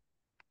Friday.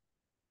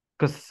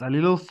 Because a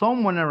little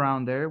someone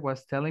around there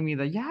was telling me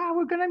that, yeah,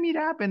 we're going to meet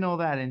up and all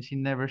that. And she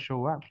never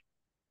showed up.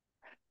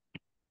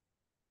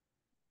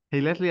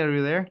 Hey, Leslie, are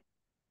you there?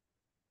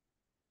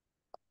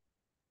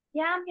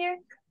 Yeah, I'm here.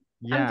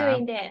 Yeah, I'm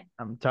doing that.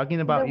 I'm talking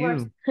about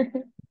you.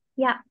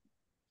 Yeah.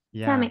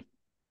 Yeah. Tell me.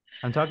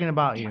 I'm talking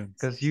about you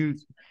because you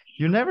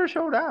never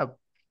showed up.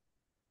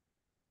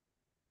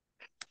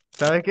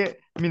 ¿Sabes qué?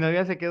 Mi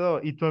novia se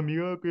quedó y tu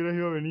amigo que iba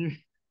a venir.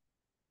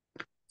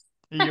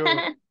 Y yo,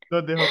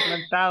 los dejó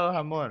plantados,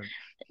 amor.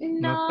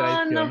 Nos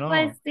No, no fue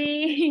traicionó.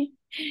 así.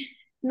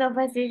 No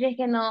fue así, si es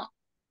que no.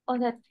 O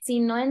sea,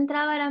 si no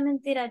entraba era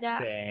mentira, Sí. ya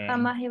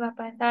jamás iba a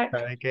pasar.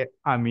 ¿Sabe qué?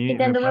 Y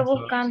te anduve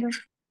buscando.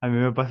 A mí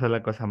me pasó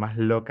la cosa más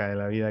loca de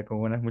la vida con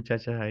unas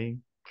muchachas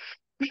ahí.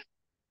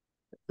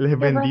 Les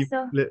 ¿Qué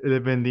pasó?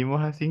 les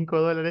vendimos a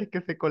 $5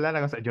 que se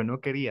colaran. O sea, yo no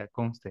quería,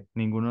 conste,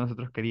 ninguno de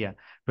nosotros quería.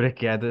 Pero es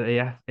que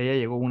ella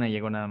llegó una,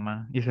 llegó nada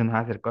más. Y se nos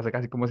acercó, o sea,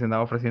 casi como si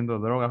andaba ofreciendo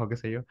drogas o qué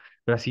sé yo.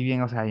 Pero así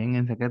bien, o sea, bien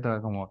en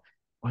secreto, como,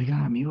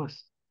 oigan,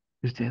 amigos,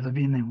 ¿ustedes dos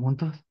vienen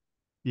juntos?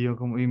 Y yo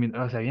como,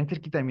 o sea, bien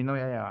cerquita de mi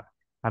novia ya va.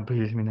 Ah, pues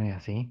y dice mi novia,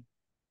 sí.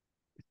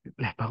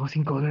 Les pago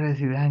 $5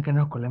 y dejan que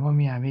nos colemos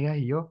mis amigas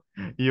y yo.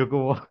 Y yo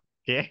como,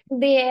 ¿qué?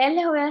 10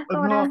 les hubieras Oh,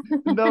 no, cobrado.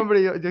 no,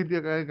 hombre, yo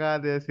acababa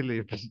de decirle,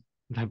 yo, pues,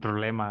 no hay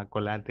problema,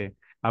 colate.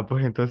 Ah,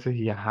 pues entonces,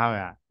 y ajá,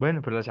 vea.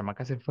 Bueno, pero la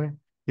chamaca se fue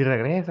y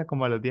regresa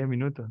como a los 10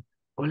 minutos.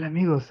 Hola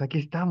amigos, aquí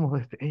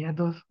estamos, ellas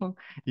dos son.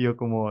 Y yo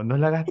como, no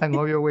la hagas tan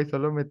obvio, güey,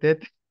 solo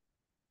metete.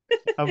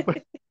 Ah,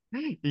 pues,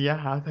 y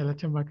ajá, o sea, la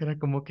chamaca era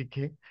como que,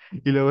 ¿qué?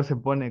 Y luego se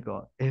pone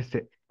como,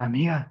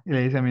 amiga, y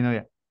le dice a mi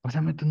novia,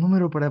 pásame tu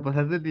número para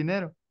pasarte el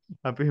dinero.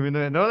 Ah, pues y mi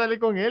novia, no, dale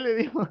con él, le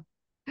dijo.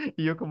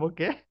 Y yo como,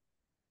 ¿qué?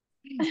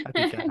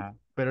 Así que, ajá.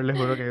 Pero les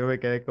juro que yo me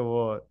quedé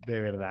como,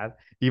 de verdad.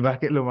 Y más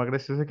que lo más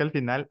gracioso es que al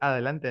final,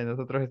 adelante, de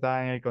nosotros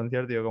estaban en el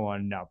concierto y yo como,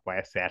 no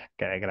puede ser,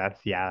 qué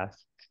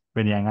desgraciadas.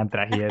 Venían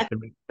atrás y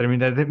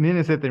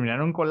miren, se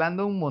terminaron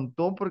colando un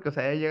montón porque, o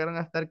sea, ya llegaron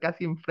a estar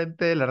casi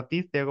enfrente del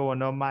artista, y yo como,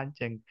 no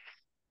manchen.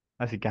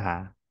 Así que,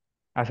 ajá,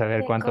 a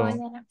saber Qué cuánto,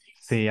 cólera.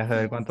 sí, a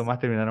saber cuánto más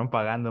terminaron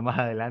pagando más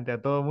adelante.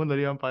 A todo el mundo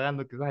le iban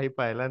pagando, quizás ahí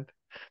para adelante.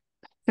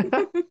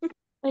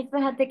 Y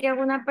fíjate que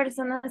alguna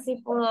persona sí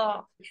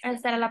pudo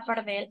estar a la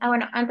par de él. Ah,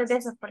 bueno, antes de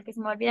eso, porque se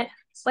me olvidó.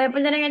 Voy a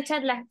poner en el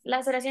chat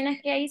las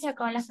oraciones que hice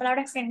con las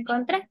palabras que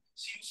encontré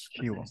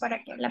Chivo.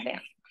 para que las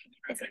vean.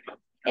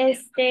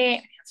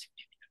 Este,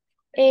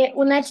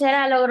 una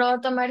chera logró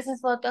tomarse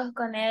fotos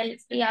con él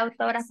y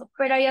autógrafos,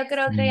 pero yo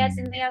creo que ella Mm,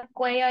 tenía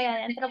cuello ahí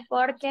adentro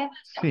porque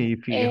sí, eh,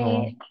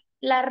 fijo.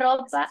 la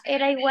ropa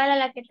era igual a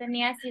la que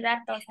tenía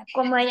Siddhartha, o sea,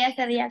 como ella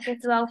sabía que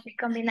su outfit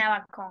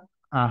combinaba con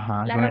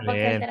Ajá, la con el ropa que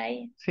de él él.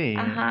 traía. Sí.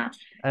 Ajá.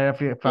 Era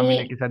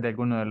familia Y quizás de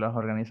alguno de los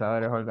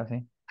organizadores o algo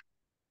así.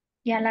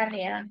 ya la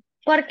riegan.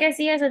 Porque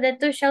sí, eso de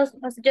tus shows,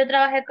 o sea, yo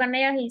trabajé con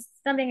ellos y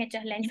son bien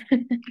hechos leña.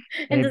 Pero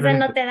Entonces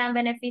no te dan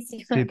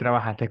beneficios. si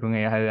trabajaste con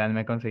ellos,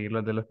 ayúdame a conseguir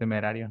los de los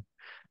temerarios.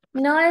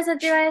 No, eso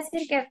te iba a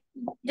decir que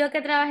yo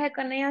que trabajé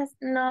con ellos,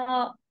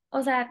 no,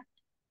 o sea,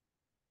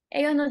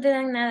 ellos no te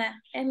dan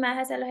nada. Es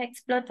más, se los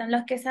explotan.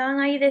 Los que estaban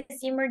ahí de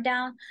Simmer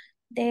Down,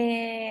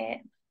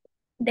 de,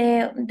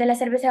 de la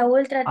cerveza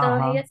Ultra, todos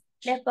Ajá. ellos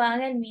les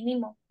pagan el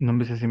mínimo.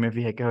 No sé si me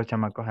fijé que esos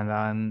chamacos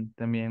andaban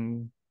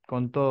también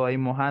con todo ahí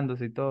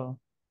mojándose y todo.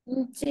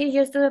 Sí,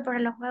 yo estuve por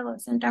los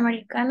Juegos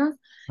Centroamericanos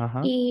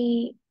Ajá,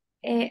 y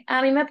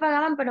a mí me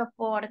pagaban, pero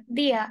por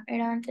día,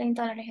 eran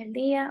 $30 el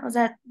día, o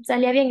sea,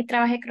 salía bien y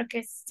trabajé creo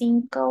que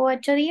 5 u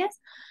 8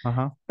 días,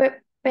 ajá.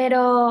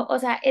 pero, o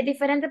sea, es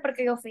diferente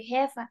porque yo fui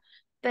jefa,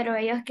 pero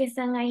ellos que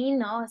están ahí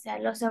no, o sea,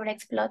 los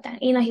sobreexplotan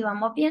y nos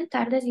íbamos bien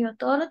tarde, yo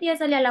todos los días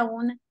salía a la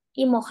 1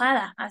 y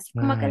mojada, así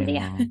como aquel Ay,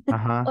 día, no.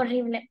 Ajá.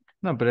 horrible.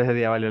 No, pero ese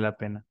día valió la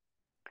pena.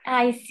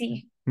 Ay,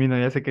 sí, Mi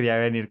novia se quería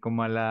venir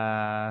como a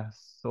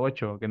las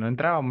 8 que no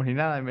entrábamos ni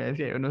nada, y me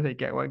decía, yo no sé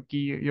qué hago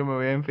aquí, yo me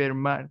voy a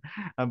enfermar.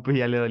 Ah, pues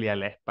ya le dolía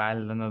la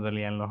espalda, nos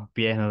dolían los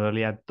pies, nos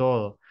dolía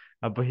todo.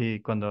 Ah, pues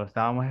y cuando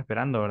estábamos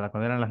esperando, ¿verdad?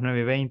 Cuando eran las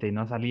 9:20 y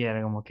no salía,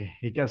 era como que,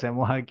 ¿y qué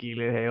hacemos aquí?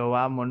 Le dije, "Oh,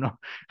 vámonos."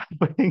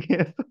 Pues en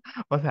eso,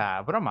 o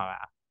sea, broma,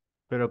 va.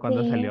 Pero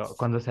sí.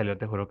 cuando salió,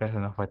 te juro que eso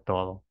no fue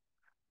todo.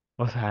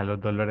 O sea, los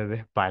dolores de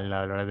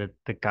espalda, dolores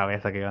de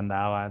cabeza que yo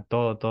andaba,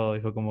 todo, todo,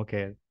 y fue como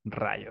que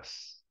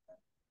rayos.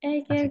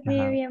 Es Así que que, sí,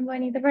 ajá. bien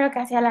bonito, pero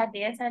casi a las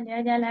 10 salió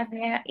ya la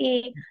riega.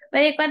 Y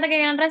me di cuenta que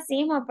había un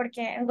racismo,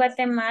 porque en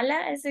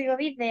Guatemala él subió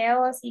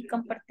videos y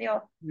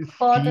compartió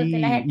fotos de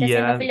la Sí, gente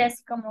haciendo filas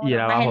así como y uno,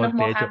 era más bajo nos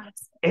techo. mojamos.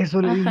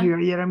 Eso le dije Ajá, yo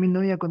ayer a mi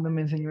novia cuando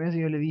me enseñó eso.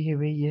 Yo le dije,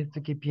 ve, ¿y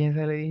esto qué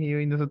piensa? Le dije yo,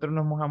 y nosotros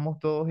nos mojamos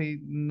todos y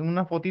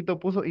una fotito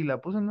puso, y la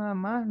puso nada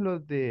más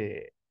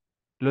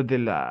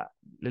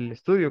del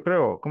estudio,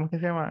 creo. ¿Cómo es que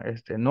se llama?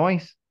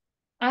 Noise.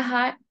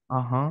 ajá,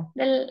 Ajá.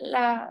 de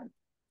la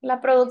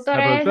La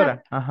productora esa,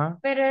 productora. Ajá.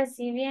 pero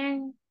si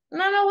bien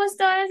no me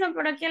gustó eso,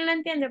 pero ¿quién lo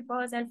entiende?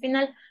 Pues o sea, al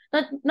final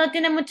no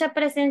tiene mucha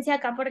presencia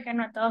acá porque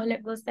no a todos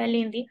les gusta el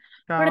indie,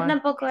 pero Cabal.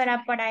 tampoco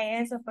era para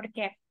eso,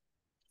 porque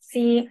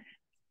sí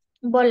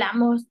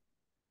volamos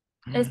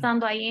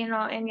estando ahí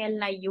 ¿no? en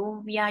la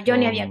lluvia. Yo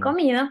ni había Oh,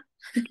 comido.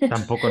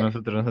 tampoco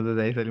nosotros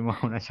de ahí salimos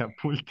a una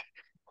chapulte.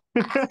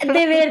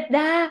 De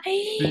verdad,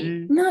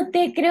 Sí. no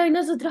te creo. Y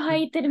nosotros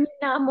ahí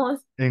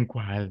terminamos ¿En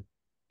cuál?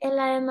 en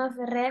la de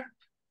Maferrer.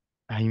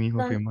 Ahí mismo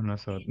don- fuimos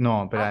nosotros.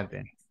 No, ah,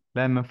 espérate.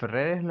 La de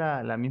Monferrer es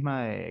la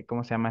misma de,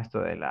 ¿cómo se llama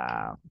esto? que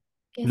está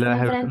De la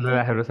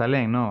enfrente.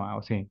 Jerusalén, ¿no? Ah,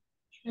 ¿o sí?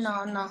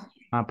 No, no.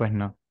 Ah, pues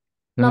no.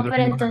 No, Nosotros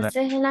pero fuimos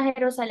entonces en la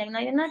Jerusalén no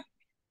hay una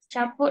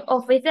chapu.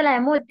 ¿O fuiste la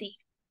de Multi?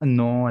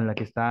 no, en la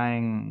que está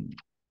en,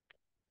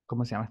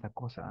 ¿cómo se llama esta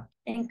cosa?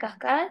 En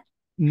Cascada.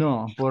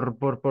 No,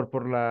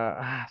 por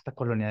la, esta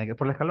colonia,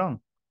 por el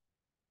escalón.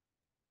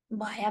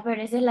 Vaya,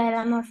 pero esa es la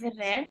de la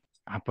Ferrer.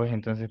 Pues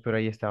entonces, pero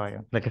ahí estaba yo.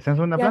 La que está en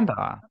segunda Ya. planta,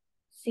 va.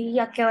 Sí,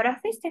 ¿a qué hora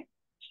fuiste?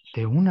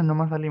 De una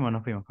nomás salimos,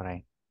 nos fuimos por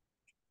ahí.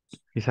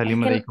 Y Es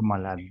salimos de ahí que como a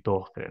las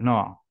 2, creo.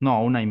 No,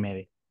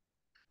 1:30.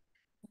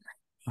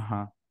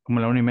 Ajá, como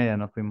a la 1:30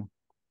 nos fuimos.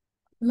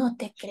 no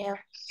te creo.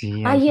 Sí,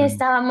 ahí Ahí estuvimos.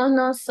 estábamos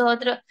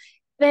nosotros.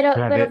 Pero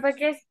Espérate. fue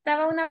que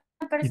estaba una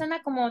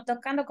persona como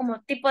tocando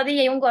como tipo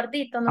DJ, un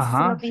gordito, no sé si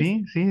lo Ajá,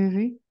 viste.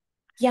 sí.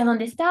 ¿Y a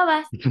dónde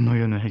estabas? Y tu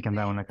novio no es el que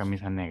andaba en una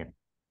camisa negra.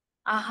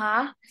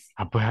 Ajá.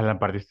 Pues a la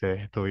par de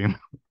ustedes estuvimos.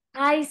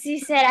 Ay, sí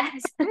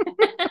serás.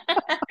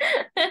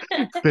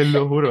 Te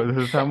lo juro,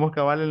 nosotros estábamos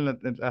cabal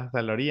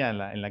hasta la orilla,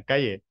 en la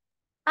calle.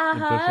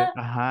 Entonces,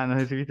 Ajá, no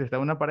sé si viste,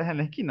 estaba una pareja en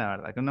la esquina,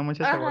 ¿verdad? Que una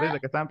muchacha gordita ajá,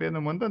 que estaban pidiendo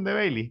un montón de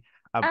Bailey.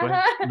 Pues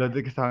ajá. los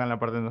de que estaban en la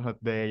parte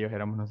de ellos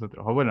éramos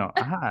nosotros. O bueno,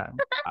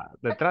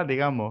 detrás,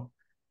 digamos.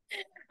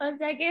 O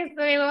sea que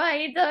estuvimos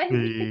ahí todo el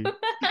día.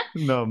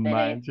 Sí, no Pero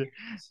manches.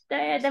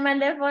 todavía te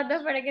mandé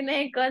fotos para que nos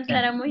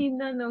encontráramos y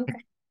no nunca.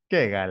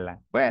 Qué gala.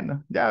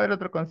 Bueno, ya va a haber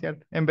otro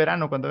concierto. En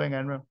verano, cuando venga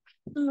de nuevo.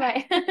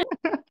 Vaya.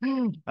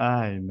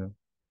 Ay, no.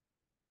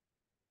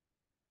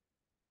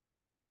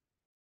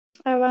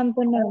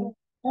 Abandonado.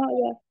 Oh,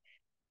 yeah.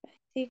 I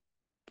think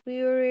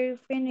we already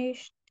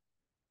finished.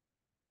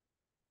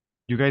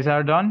 You guys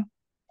are done?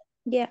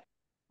 Yeah.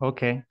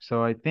 Okay,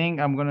 so I think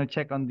I'm gonna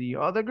check on the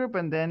other group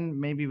and then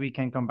maybe we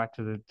can come back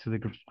to the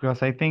groups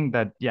because I think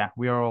that yeah,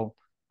 we are all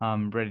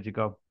ready to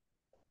go.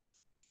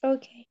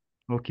 Okay.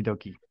 Okie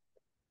dokie.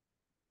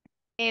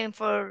 And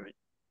for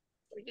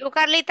you,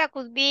 Carlita,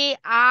 could be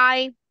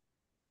I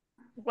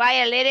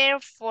write a letter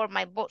for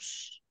my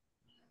boss.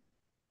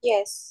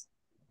 Yes.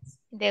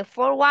 The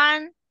fourth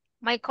one,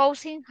 my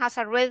cousin has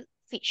a red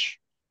fish.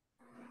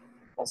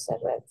 That's a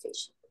red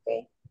fish.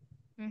 Okay.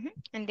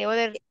 And the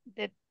other,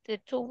 the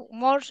two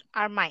more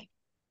are mine.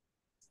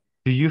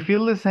 Do you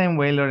feel the same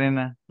way,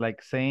 Lorena?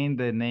 Like saying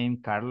the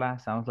name Carla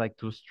sounds like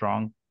too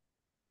strong.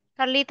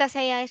 Carlita,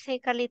 say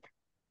Carlita.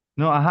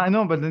 No,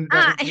 no, but then,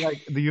 Ah,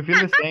 like, do you feel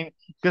the same?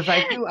 Because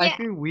I yeah,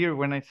 feel weird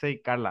when I say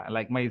Carla.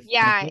 Like my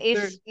yeah,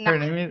 sister, it's not.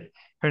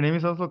 her name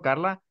is also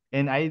Carla,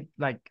 and I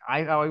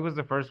was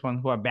the first one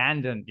who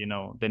abandoned,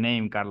 the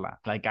name Carla.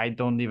 Like I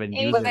don't even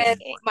use When, it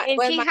anymore. And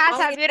when she my has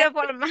mom a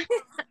beautiful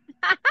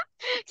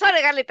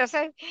Sorry, Carlita,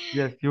 sorry.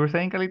 Yes, you were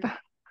saying, Carlita?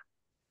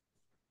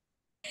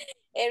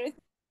 everything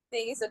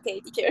is okay,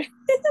 teacher.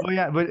 Oh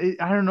yeah, but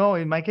I don't know.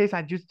 In my case,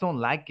 I just don't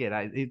like it.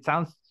 It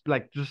sounds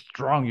like too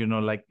strong,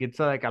 like it's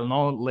like an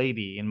old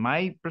lady. In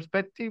my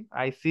perspective,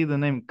 I see the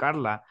name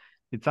Carla.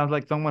 It sounds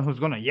like someone who's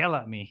gonna yell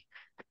at me.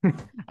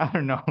 I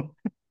don't know.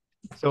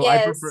 So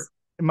I prefer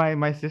Yes.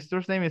 my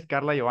sister's name is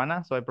Carla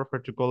Joana, so I prefer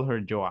to call her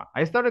Joa.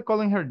 I started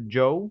calling her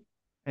Joe,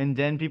 and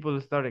then people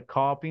started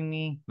copying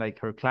me, like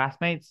her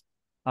classmates.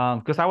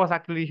 Because I was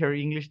actually her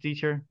English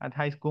teacher at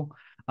high school.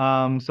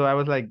 So I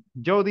was like,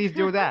 Joe this,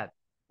 Joe that.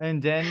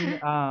 And then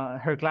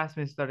her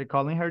classmates started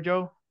calling her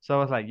Joe. So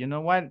I was like, you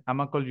know what? I'm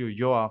gonna call you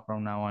Joa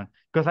from now on.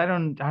 Because I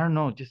don't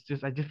know,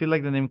 I just feel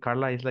like the name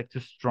Carla is like too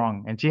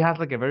strong. And she has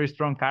like a very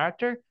strong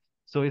character.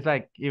 So it's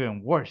like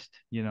even worse,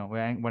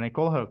 when I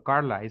call her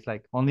Carla, it's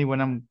like only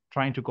when I'm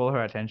trying to call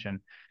her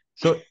attention.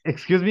 So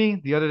excuse me,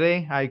 the other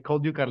day I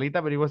called you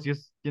Carlita, but it was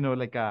just,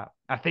 like a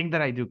thing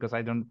that I do because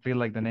I don't feel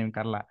like the name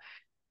Carla.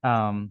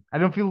 I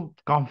don't feel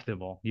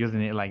comfortable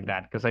using it like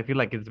that because I feel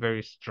like it's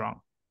very strong.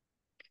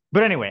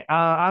 But anyway,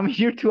 I'm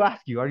here to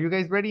ask you, are you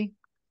guys ready?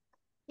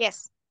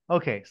 Yes.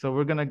 Okay, so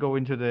we're gonna go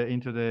into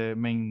the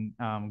main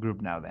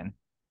group now then.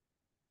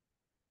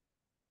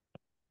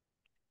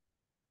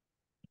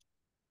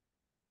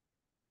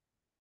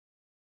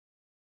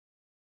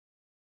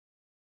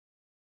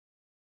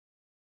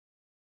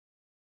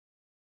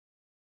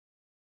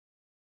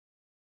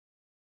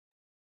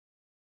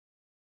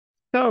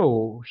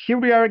 So here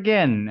we are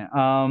again,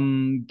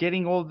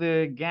 getting all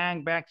the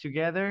gang back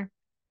together.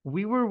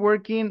 We were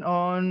working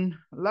on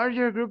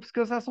larger groups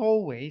because as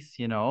always,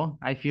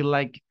 I feel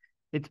like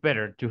it's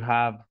better to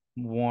have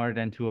more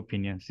than two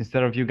opinions.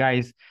 Instead of you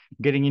guys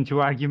getting into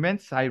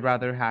arguments, I'd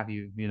rather have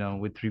you,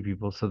 with three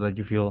people so that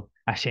you feel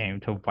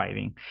ashamed of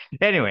fighting.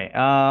 Anyway,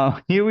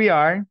 here we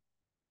are,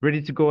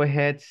 ready to go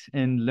ahead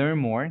and learn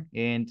more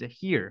and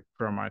hear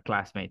from our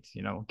classmates,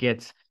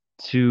 get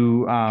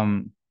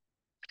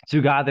to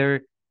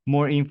gather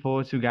more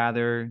info, to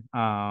gather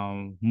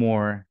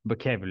more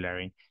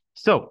vocabulary.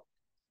 So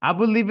I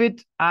will leave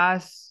it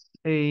as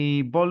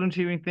a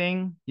volunteering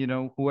thing.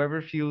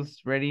 Whoever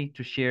feels ready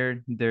to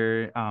share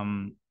their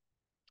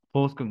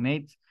post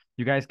cognates,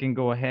 you guys can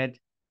go ahead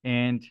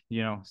and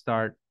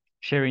start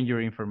sharing your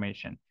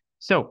information.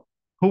 So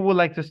who would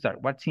like to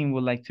start? What team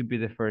would like to be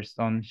the first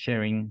on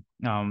sharing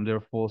their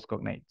post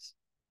cognates?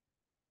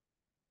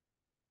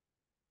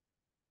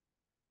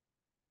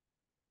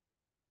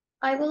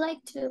 I would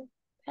like to.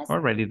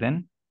 Alrighty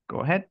then, go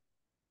ahead.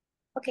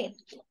 Okay.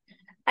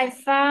 I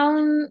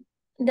found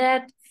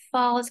that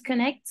false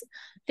connect.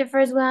 The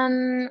first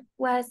one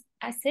was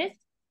assist.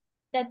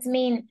 That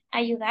means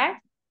ayudar.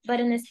 But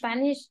in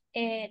Spanish,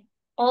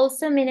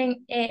 also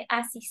meaning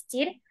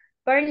asistir,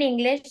 but in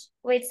English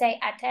we say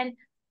attend.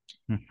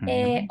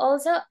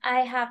 Also,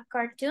 I have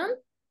cartoon,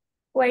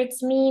 where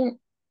it's mean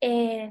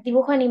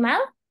dibujo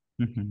animado,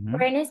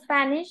 or in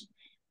Spanish,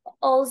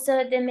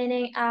 also the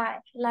meaning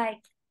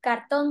like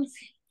cartón.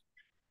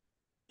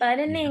 But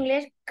in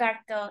English,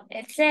 cartón,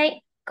 it's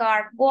say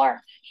cardboard.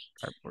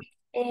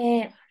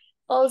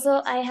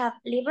 Also, I have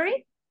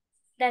library,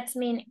 that's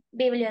mean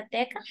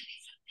biblioteca.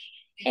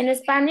 In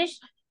Spanish,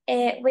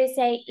 we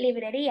say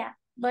librería,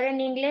 but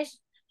in English,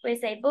 we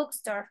say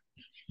bookstore.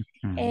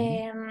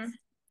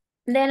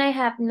 Then I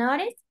have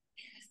notice.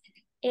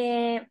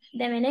 The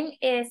meaning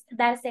is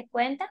darse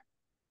cuenta,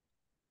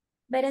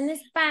 but in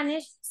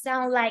Spanish,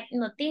 sound like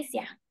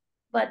noticia,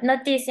 but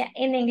noticia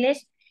in English,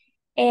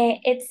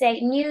 it's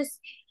a news.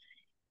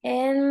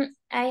 And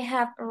I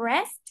have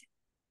rest,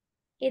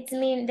 it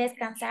means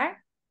descansar,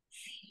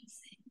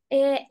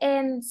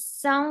 and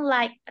sound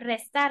like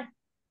restar,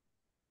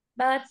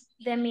 but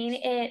the mean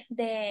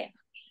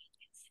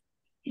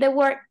the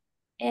word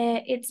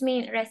it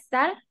means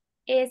restar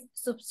is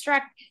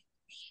subtract.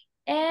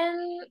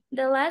 And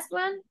the last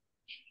one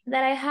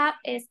that I have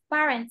is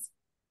parents.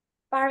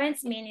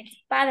 Parents mean it's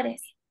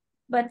padres,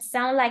 but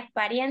sound like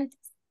parientes,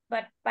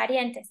 but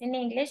parientes in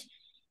English,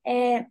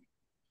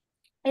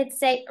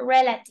 it's a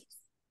relatives.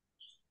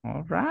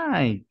 All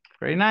right,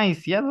 very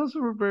nice. Yeah, those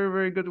were very,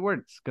 very good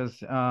words. Because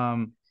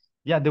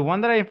yeah, the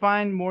one that I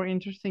find more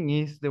interesting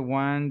is the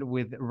one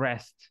with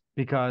rest,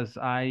 because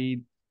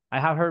I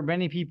have heard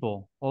many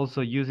people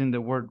also using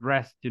the word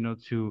rest, you know,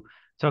 to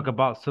talk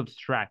about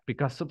subtract,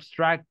 because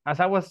subtract,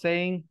 as I was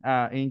saying,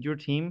 in your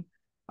team,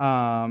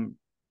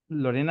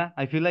 Lorena,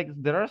 I feel like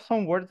there are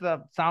some words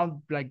that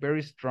sound like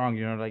very strong,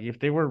 you know, like if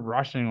they were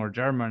Russian or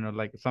German or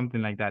like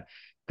something like that.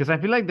 Because I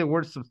feel like the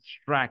word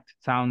subtract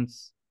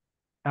sounds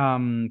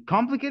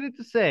complicated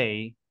to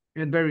say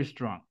and very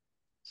strong,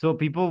 so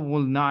people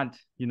will not,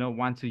 you know,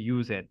 want to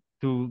use it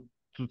to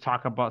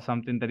talk about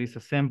something that is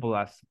as simple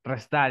as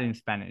restar in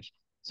Spanish.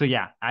 So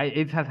yeah,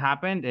 it has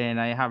happened, and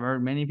I have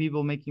heard many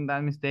people making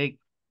that mistake,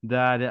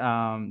 that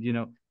you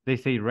know, they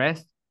say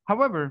rest.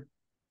 However,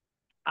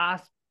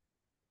 as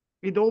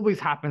it always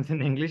happens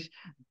in English,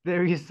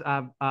 there is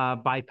a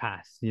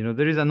bypass, you know,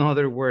 there is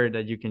another word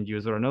that you can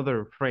use, or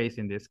another phrase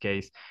in this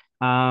case,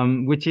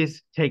 which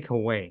is take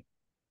away.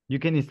 You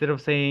can, instead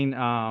of saying,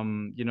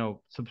 you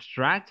know,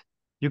 subtract,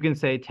 you can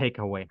say take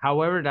away.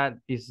 However, that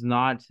is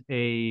not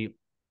a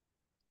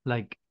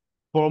like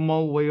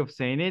formal way of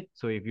saying it.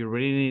 So if you're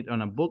reading it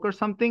on a book or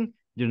something,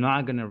 you're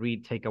not going to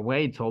read take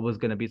away. It's always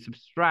going to be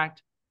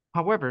subtract.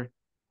 However,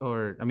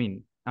 or I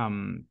mean,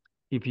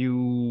 if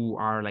you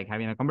are like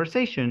having a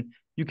conversation,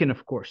 you can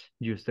of course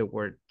use the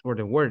word or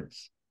the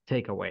words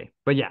take away.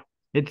 But yeah,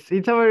 it's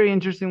a very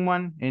interesting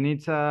one, and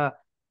it's a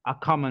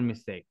common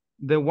mistake.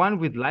 The one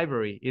with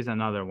library is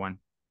another one.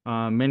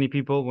 Many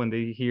people, when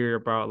they hear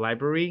about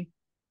library,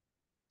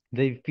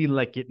 they feel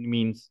like it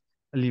means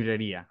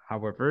librería.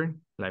 However,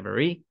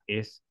 library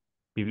is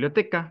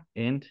biblioteca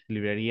and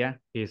librería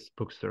is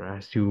bookstore,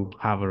 as you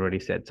have already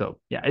said. So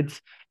yeah,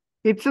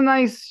 it's a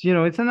nice, you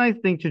know, it's a nice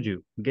thing to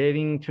do,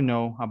 getting to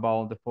know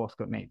about the false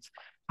cognates.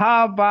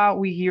 How about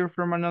we hear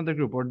from another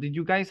group? Or did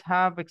you guys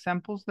have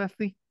examples,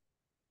 Leslie?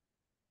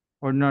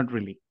 Or not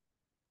really?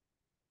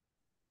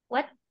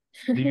 What?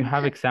 Do you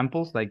have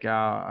examples like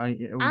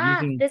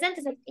using the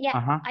sentences?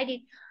 Yeah, I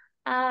did.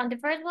 The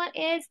first one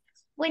is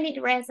we need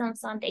rest on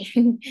Sunday.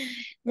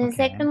 The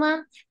second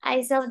one,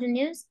 I saw the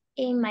news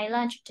in my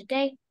lunch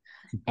today.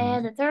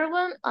 And the third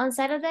one, on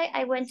Saturday,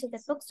 I went to the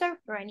bookstore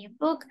for a new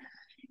book.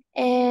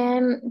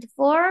 And the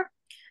fourth,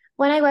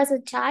 when I was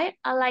a child,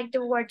 I liked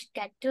the word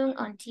cartoon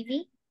on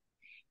TV.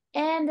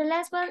 And the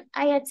last one,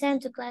 I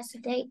attend to class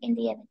today in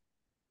the evening.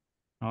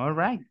 All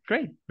right,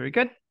 great, very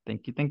good.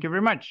 Thank you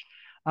very much.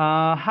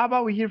 How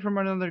about we hear from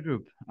another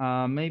group?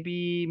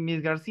 Maybe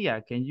Ms.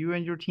 Garcia, can you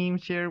and your team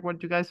share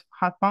what you guys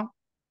had found?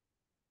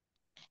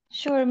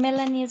 Sure,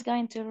 Melanie is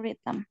going to read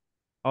them.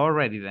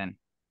 Alrighty then.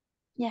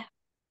 Yeah.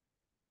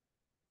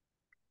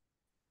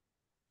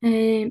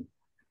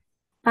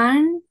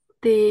 Pan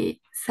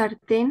de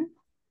sartén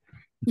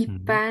y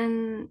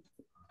pan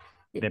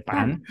de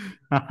pan.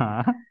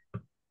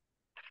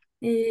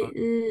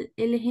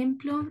 El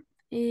ejemplo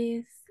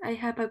es I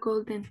have a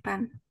golden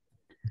pan.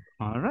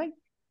 All right.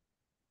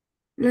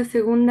 La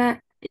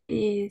segunda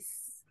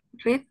es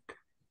red,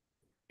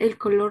 el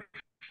color.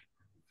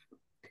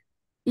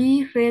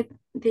 Y red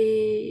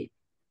de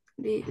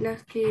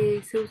las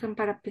que se usan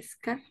para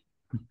pescar.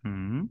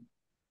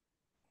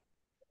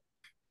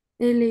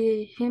 El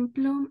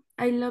ejemplo,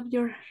 I love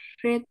your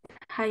red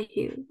high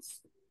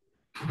heels.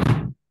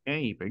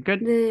 Okay, very good.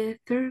 The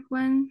third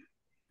one,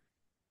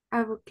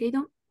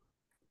 avocado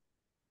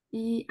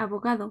y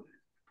abogado.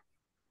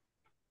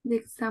 The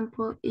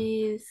example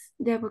is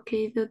the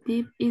avocado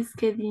dip is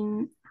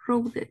getting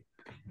roasted.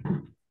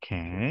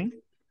 Okay.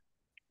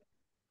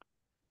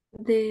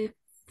 The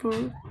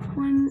fourth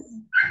one,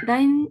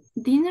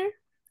 dinner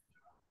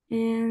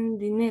and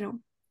dinero.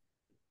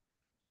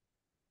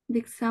 The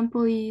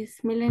example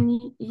is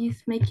Melanie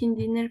is making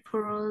dinner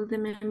for all the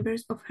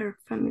members of her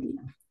family.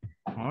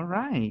 All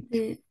right.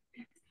 The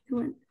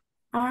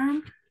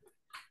arm,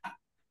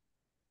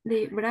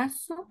 de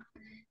brazo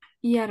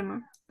y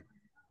arma.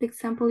 The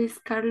example is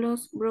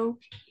Carlos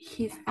broke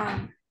his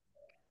arm.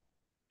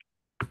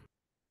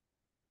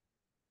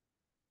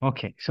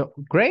 Okay, so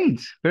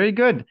great, very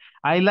good.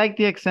 I like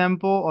the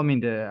example, I mean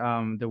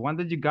the one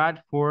that you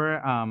got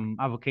for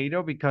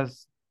avocado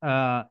because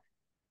I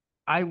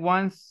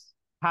once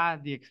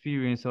had the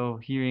experience of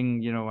hearing,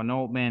 you know, an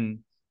old man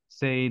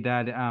say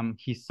that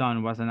his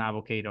son was an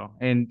avocado,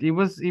 and it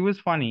was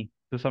funny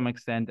to some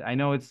extent. I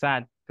know it's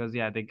sad because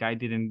yeah, the guy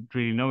didn't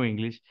really know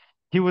English.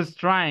 He was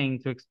trying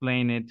to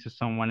explain it to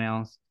someone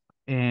else,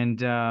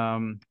 and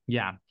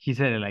yeah, he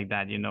said it like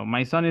that, you know,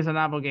 my son is an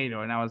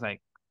avocado, and I was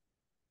like,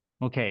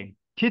 okay,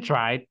 he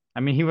tried. I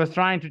mean, he was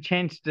trying to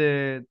change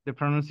the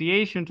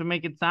pronunciation to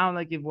make it sound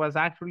like it was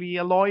actually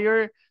a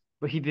lawyer,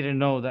 but he didn't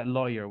know that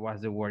lawyer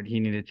was the word he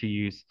needed to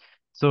use.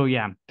 So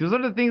yeah, those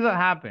are the things that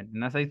happen.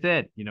 And as I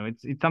said, you know,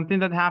 it's something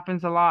that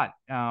happens a lot.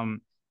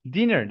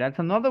 Dinner, that's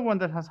another one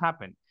that has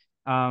happened.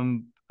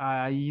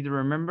 I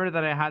remember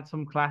that I had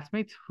some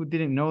classmates who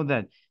didn't know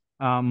that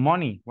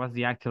money was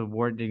the actual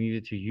word they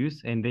needed to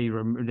use, and they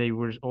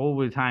were all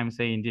the time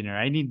saying dinner.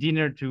 I need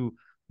dinner to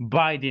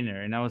buy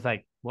dinner, and I was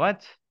like,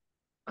 what?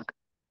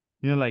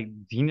 You know, like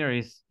dinner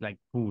is like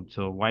food,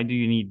 so why do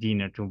you need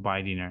dinner to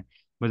buy dinner?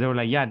 But they were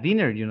like, yeah,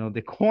 dinner, you know,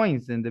 the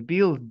coins and the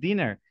bills,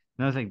 dinner.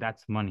 And I was like,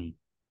 that's money,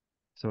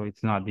 so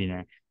it's not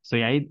dinner. So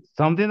yeah, it's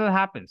something that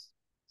happens.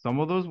 Some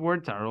of those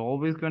words are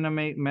always gonna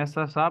mess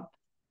us up,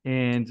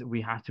 and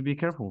we have to be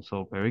careful.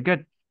 So very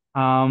good.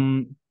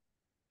 The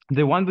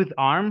one with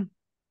arm,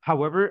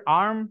 however,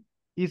 arm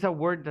is a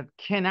word that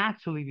can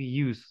actually be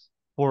used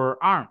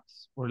for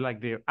arms, or like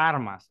the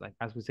armas, like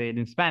as we say it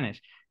in Spanish,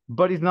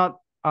 but it's not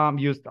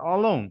used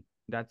alone.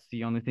 That's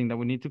the only thing that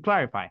we need to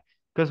clarify.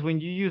 Because when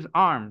you use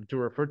arm to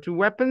refer to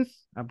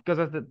weapons, because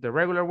that's the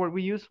regular word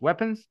we use,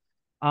 weapons,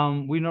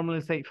 we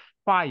normally say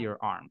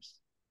firearms.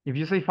 If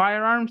you say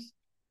firearms,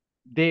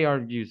 they are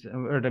used,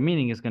 or the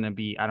meaning is going to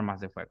be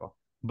armas de fuego.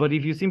 But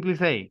if you simply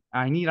say,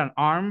 I need an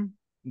arm,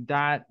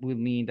 that will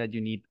mean that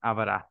you need a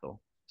barato.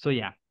 So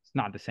yeah, it's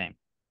not the same.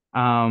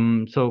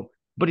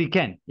 But it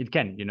can,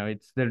 you know,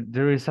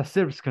 there is a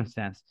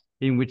circumstance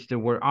in which the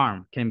word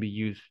arm can be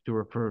used to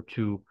refer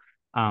to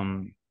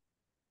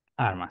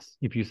armas,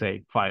 if you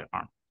say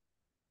firearm.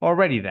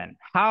 Alrighty then,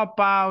 how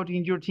about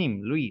in your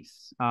team,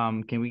 Luis?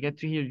 Can we get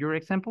to hear your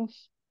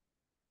examples?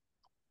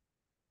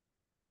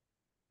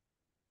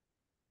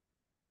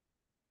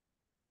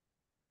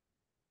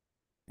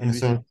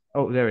 So,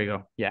 oh, there we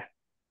go. Yeah.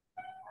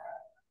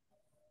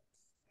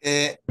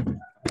 I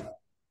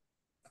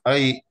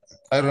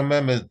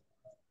remember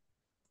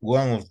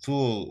one or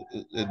two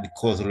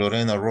because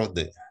Lorena wrote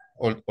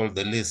all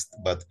the list,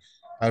 but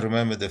I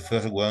remember the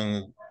first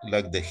one,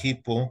 like the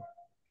hippo,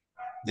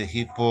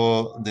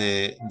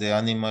 the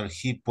animal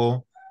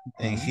hippo,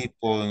 and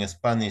hippo in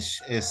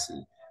Spanish is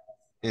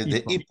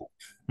the hippo.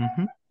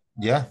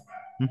 Yeah.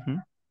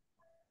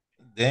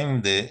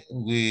 Then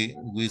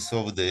we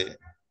saw the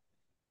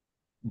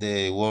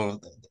word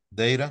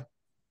data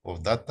or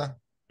data.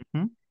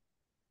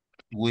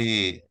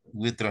 We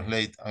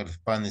translate our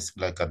Spanish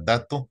like a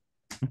dato.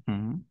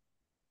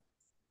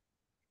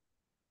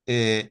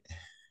 In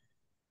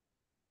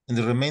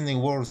the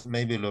remaining words,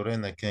 maybe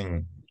Lorena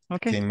can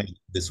make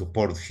the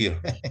support here.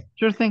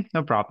 Sure thing,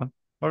 no problem.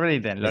 Already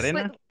then,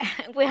 Lorena.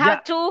 We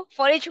have two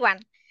for each one.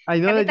 I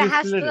know that you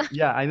split it.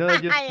 Yeah, I know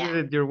that you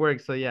split your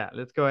work. So yeah,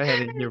 let's go ahead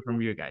and hear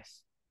from you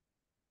guys.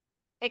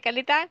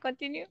 Carlita,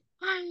 continue.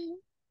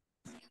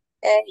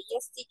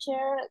 Yes,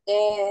 teacher.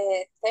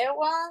 The third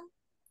one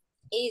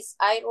is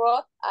I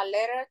wrote a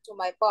letter to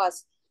my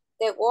boss.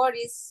 The word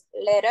is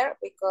letter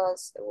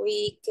because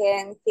we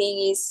can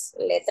think is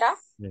letra,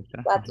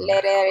 but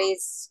letter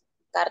is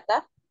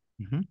carta.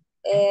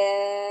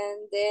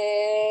 And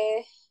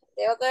the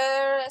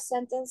other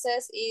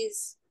sentences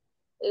is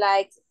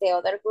like the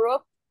other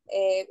group.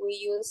 We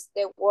use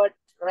the word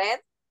red,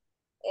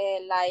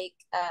 like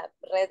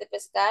red de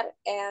pescar,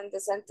 and the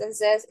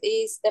sentences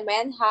is the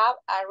men have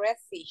a red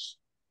fish.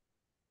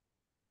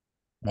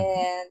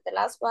 And the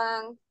last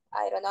one,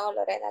 I don't know,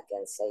 Lorena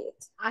can say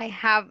it. I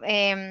have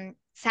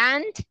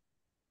sand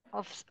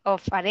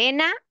of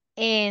arena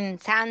and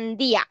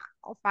sandia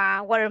of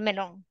a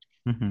watermelon.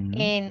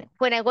 And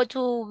when I go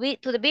to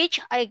the beach,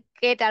 I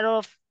get a lot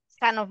of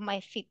sand on my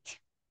feet.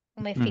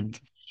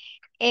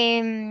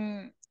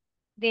 And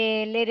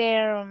the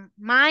letter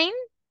mine,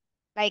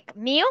 like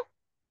mío.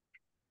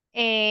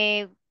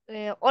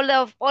 All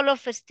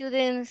of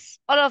students,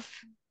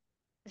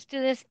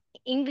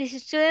 English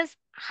students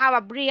have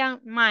a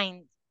brilliant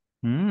mind.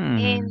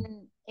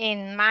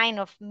 And mine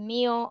of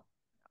mío,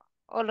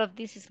 all of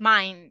this is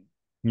mine.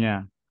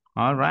 Yeah.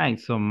 All right.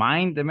 So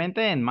mind the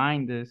mente and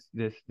mind the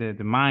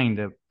mind,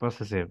 the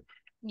possessive.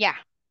 Yeah.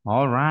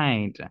 All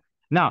right.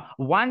 Now,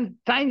 one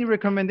tiny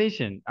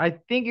recommendation. I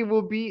think it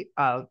will be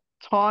a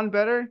ton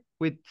better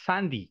with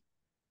Sandy.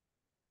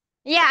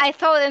 Yeah, I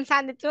saw them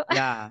Sandy too.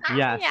 Yeah,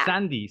 Yeah.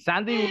 Sandy.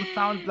 Sandy will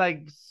sound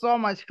like so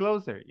much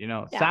closer, you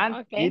know. Yeah, Sand,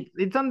 okay.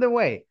 it's on the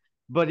way.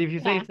 But if you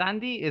say Yeah.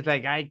 Sandy, it's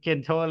like I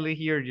can totally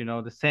hear, you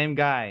know, the same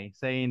guy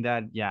saying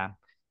that, yeah,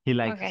 he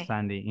likes Okay.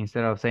 Sandy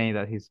instead of saying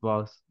that his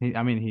boss,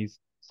 I mean, his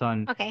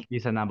son Okay.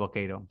 is an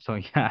avocado. So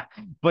yeah,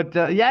 but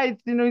yeah,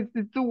 it's, you know,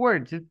 it's two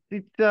words.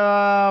 It's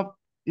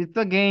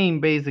a game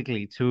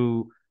basically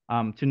to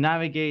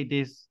navigate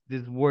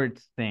this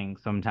words thing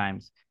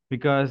sometimes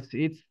because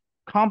it's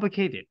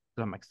complicated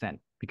to some extent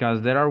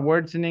because there are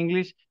words in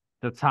English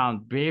that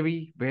sound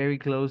very, very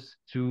close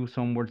to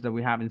some words that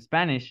we have in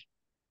Spanish,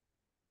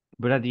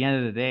 but at the end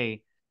of the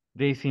day,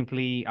 they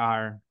simply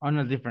are on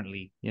a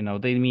differently, you know,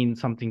 they mean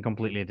something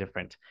completely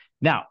different.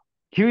 Now,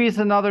 here is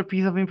another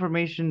piece of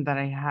information that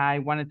I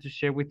wanted to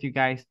share with you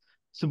guys.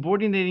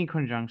 Subordinating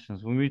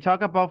conjunctions. When we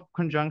talk about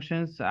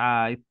conjunctions,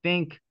 I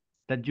think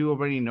that you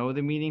already know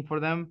the meaning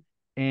for them.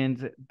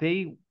 And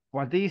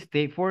what they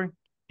state for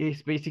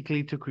is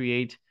basically to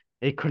create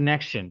a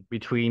connection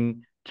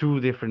between two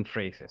different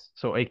phrases.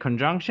 So a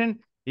conjunction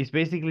is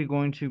basically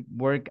going to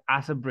work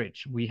as a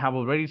bridge. We have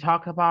already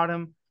talked about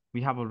them.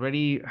 We have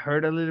already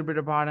heard a little bit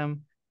about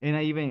them. And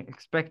I even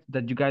expect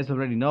that you guys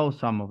already know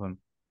some of them.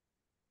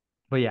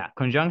 But yeah,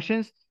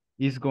 conjunctions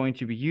is going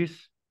to be used,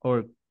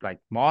 or like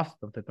most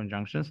of the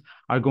conjunctions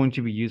are going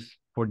to be used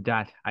for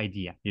that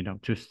idea, you know,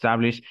 to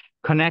establish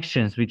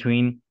connections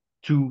between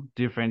two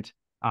different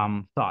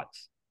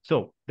thoughts.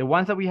 So the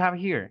ones that we have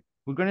here,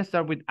 we're going to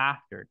start with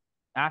after.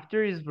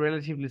 After is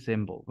relatively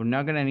simple. We're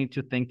not going to need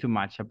to think too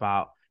much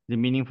about the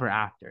meaning for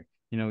after.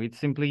 You know, it's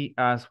simply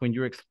as when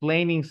you're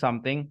explaining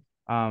something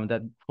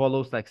that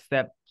follows like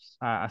steps,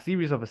 a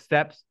series of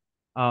steps,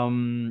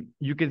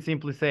 you can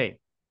simply say,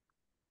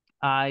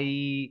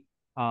 I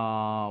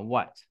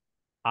what?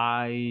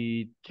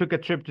 I took a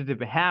trip to the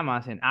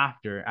Bahamas and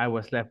after I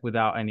was left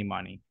without any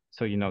money.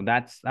 So, you know,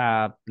 that's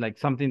like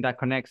something that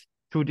connects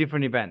two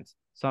different events,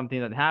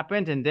 something that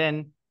happened and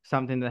then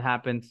something that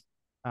happens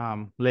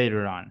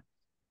later on.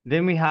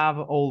 Then we have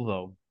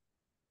although.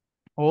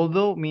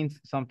 Although means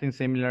something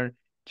similar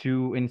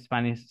to in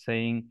Spanish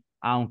saying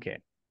aunque.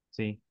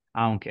 See,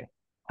 aunque.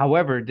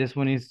 However, this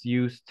one is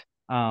used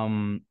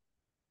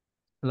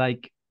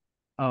like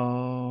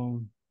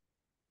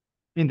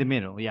in the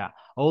middle, yeah.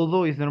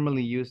 Although it's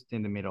normally used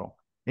in the middle.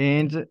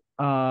 And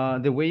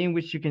the way in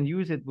which you can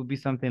use it would be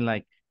something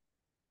like,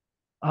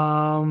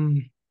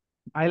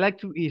 I like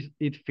to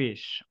eat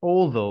fish,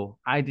 although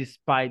I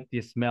despite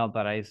the smell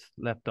that is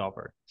left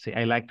over. See,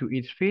 I like to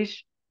eat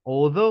fish,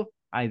 although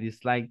I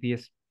dislike the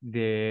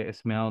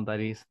smell that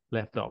is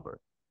left over.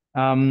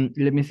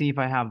 Let me see if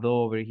I have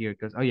though over here,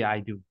 because oh yeah, I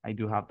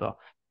do have though.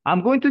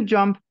 I'm going to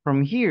jump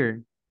from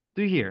here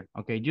to here,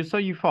 okay, just so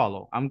you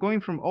follow. I'm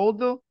going from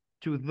although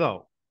to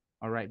though,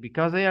 all right,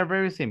 because they are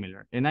very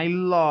similar, and I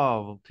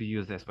love to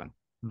use this one,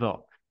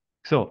 though.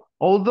 So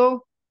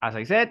although, as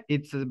I said,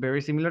 it's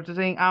very similar to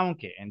saying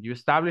aunque, and you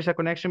establish a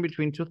connection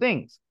between two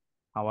things.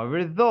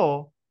 However,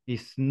 though,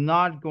 is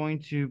not going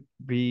to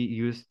be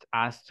used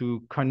as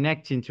to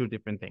connecting two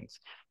different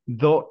things.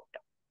 Though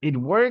it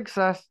works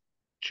as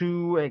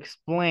to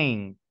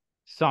explain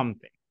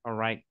something, all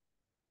right?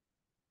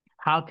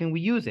 How can we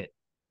use it?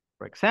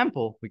 For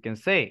example, we can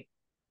say,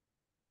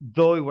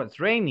 though it was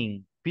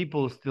raining,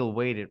 people still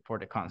waited for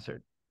the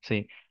concert.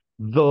 See,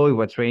 though it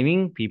was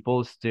raining,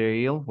 people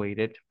still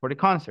waited for the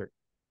concert.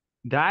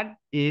 That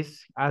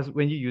is as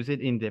when you use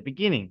it in the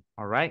beginning,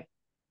 all right?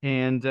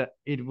 And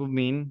it will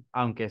mean,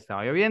 aunque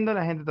estaba lloviendo,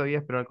 la gente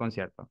todavía esperó el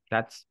concierto.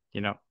 That's, you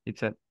know,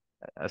 it's a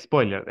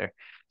spoiler there.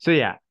 So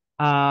yeah,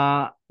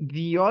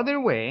 the other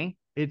way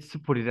is to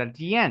put it at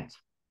the end.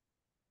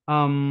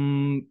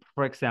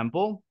 For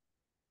example,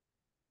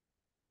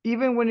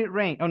 even when it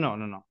rained, oh,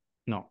 no.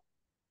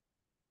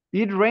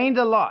 It rained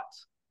a lot,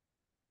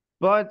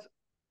 but,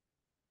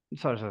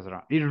 sorry.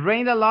 It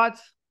rained a lot,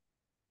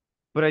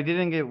 but I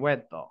didn't get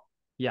wet though.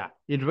 Yeah,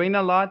 it rained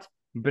a lot,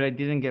 but I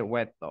didn't get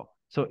wet though.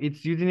 So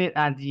it's using it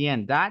at the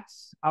end.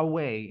 That's a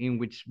way in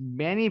which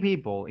many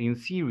people in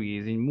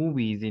series, in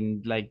movies,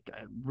 in like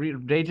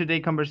day-to-day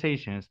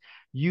conversations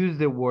use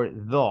the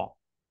word though.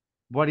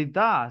 What it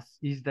does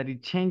is that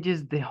it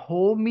changes the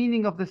whole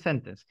meaning of the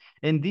sentence.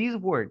 And this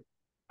word,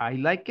 I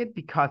like it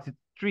because it's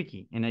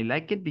tricky, and I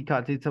like it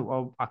because it's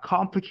a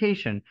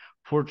complication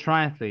for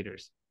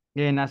translators.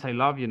 And as I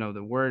love, you know,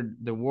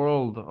 the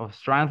world of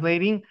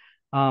translating,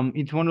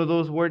 it's one of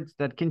those words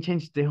that can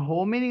change the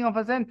whole meaning of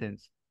a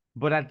sentence,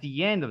 but at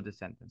the end of the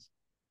sentence.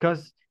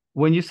 Because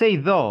when you say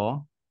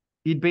though,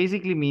 it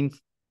basically means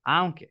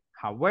aunque.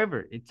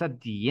 However, it's at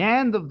the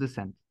end of the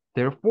sentence.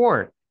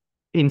 Therefore,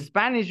 in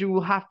Spanish, you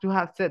will have to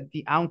have said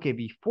the aunque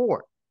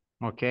before,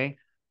 okay?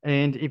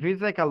 And if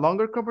it's like a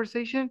longer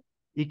conversation,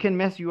 it can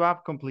mess you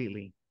up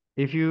completely.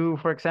 If you,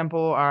 for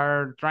example,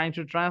 are trying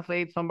to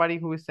translate somebody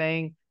who is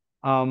saying,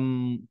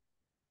 let's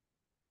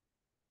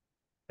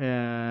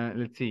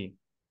see,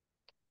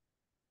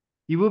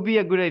 it would be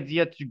a good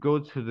idea to go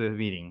to the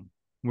meeting.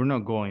 We're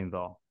not going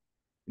though.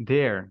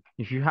 There,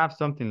 if you have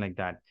something like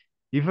that,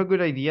 it's a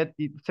good idea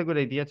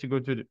to go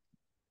to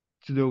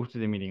to go to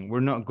the meeting. We're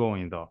not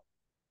going though.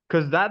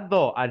 Because that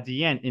though at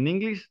the end in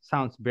English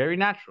sounds very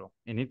natural,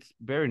 and it's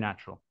very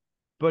natural.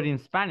 But in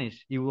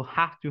Spanish, it will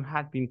have to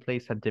have been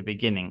placed at the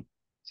beginning.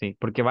 Sí,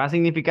 porque va a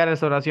significar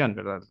esa oración,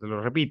 ¿verdad? Se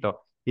lo repito.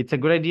 It's a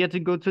good idea to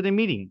go to the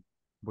meeting.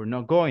 We're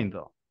not going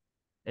though.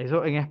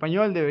 Eso en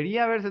español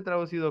debería haberse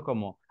traducido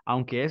como,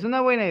 aunque es una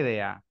buena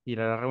idea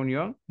ir a la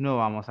reunión, no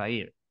vamos a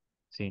ir.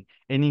 ¿Sí?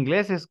 En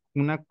inglés es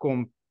una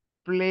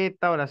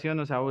completa oración,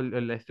 o sea,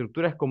 la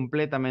estructura es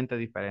completamente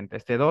diferente.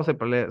 Este do se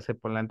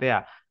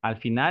plantea al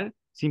final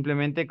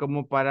simplemente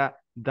como para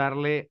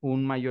darle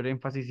un mayor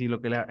énfasis y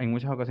lo que en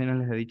muchas ocasiones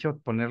les he dicho,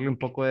 ponerle un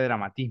poco de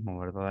dramatismo,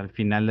 ¿verdad? Al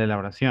final de la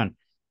oración.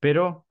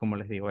 Pero, como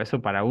les digo,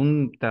 eso para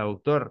un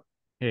traductor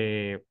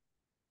es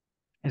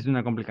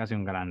una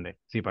complicación grande.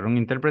 Sí, para un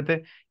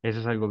intérprete eso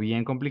es algo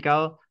bien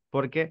complicado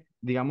porque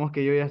digamos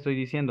que yo ya estoy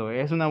diciendo,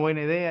 es una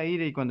buena idea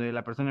ir y cuando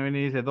la persona viene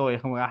y dice do,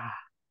 es como,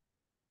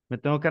 me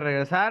tengo que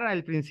regresar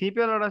al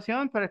principio de la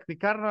oración para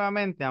explicar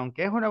nuevamente,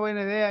 aunque es una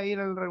buena idea ir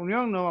a la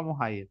reunión, no vamos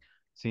a ir.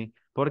 ¿Sí?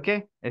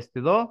 Porque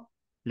este do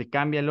le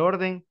cambia el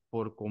orden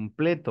por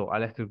completo a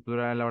la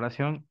estructura de la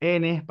oración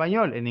en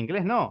español. En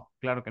inglés no,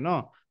 claro que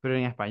no, pero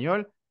en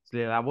español se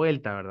le da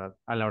vuelta, ¿verdad?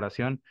 A la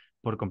oración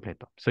por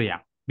completo. So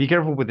yeah, be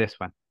careful with this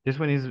one. This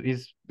one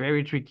is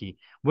very tricky.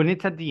 When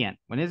it's at the end,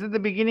 when it's at the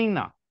beginning,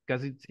 no,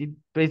 because it's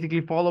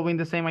basically following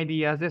the same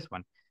idea as this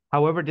one.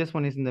 However, this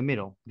one is in the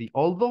middle. The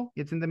although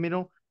it's in the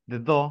middle, the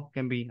do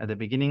can be at the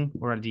beginning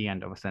or at the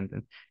end of a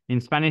sentence.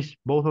 In Spanish,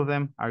 both of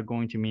them are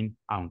going to mean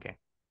aunque.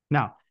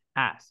 Now,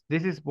 as.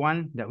 This is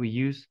one that we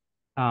use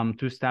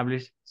to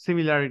establish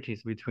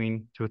similarities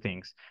between two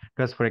things.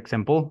 Because, for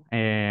example,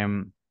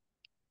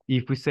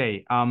 if we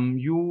say,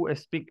 you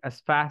speak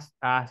as fast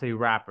as a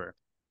rapper,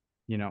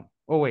 you know,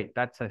 oh wait,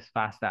 that's as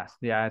fast as.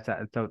 Yeah, it's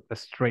a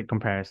straight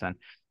comparison.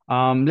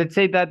 Let's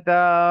say that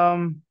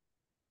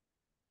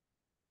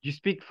you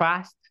speak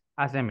fast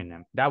as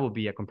Eminem. That would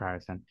be a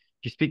comparison.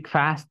 You speak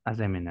fast as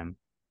Eminem.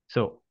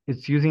 So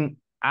it's using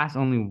as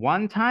only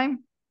one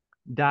time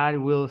that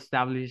will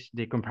establish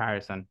the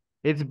comparison.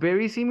 It's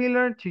very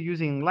similar to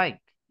using like.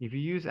 If you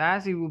use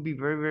as, it will be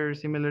very, very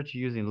similar to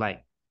using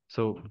like.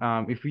 So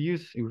if we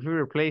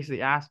replace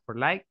the as for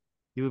like,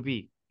 it will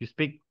be you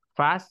speak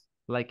fast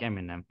like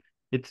Eminem.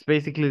 It's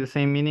basically the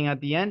same meaning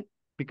at the end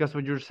because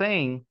what you're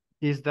saying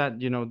is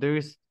that, you know, there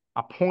is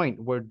a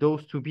point where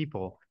those two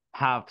people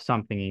have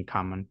something in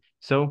common.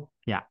 So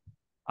yeah.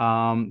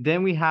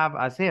 Then we have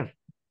as if.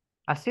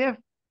 As if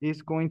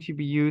is going to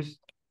be used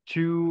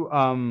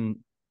to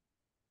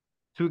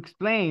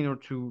explain or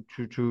to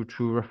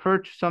refer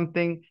to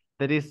something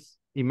that is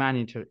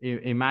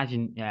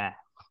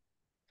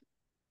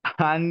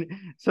and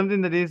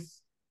something that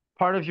is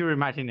part of your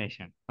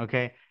imagination.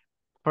 Okay.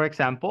 For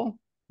example,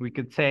 we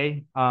could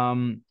say,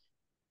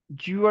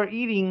 you are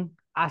eating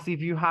as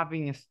if you have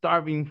been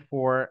starving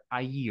for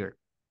a year.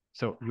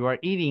 So you are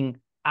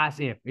eating as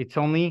if. It's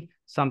only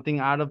something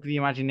out of the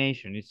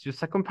imagination. It's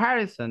just a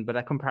comparison, but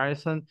a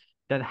comparison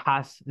that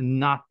has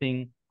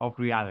nothing of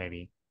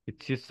reality.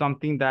 It's just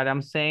something that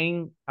I'm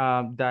saying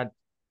that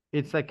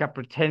it's like a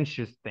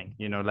pretentious thing,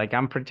 you know, like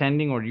I'm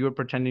pretending or you're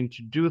pretending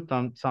to do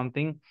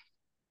something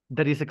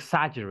that is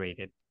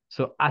exaggerated.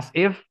 So as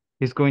if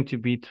is going to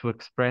be to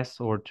express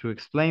or to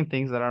explain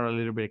things that are a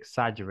little bit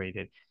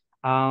exaggerated.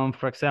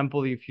 For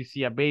example, if you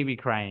see a baby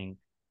crying,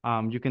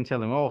 you can tell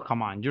them, oh,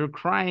 come on, you're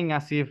crying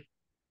as if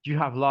you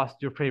have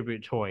lost your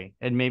favorite toy.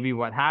 And maybe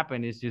what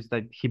happened is just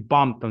that he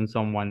bumped on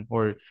someone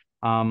or,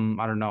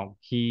 I don't know,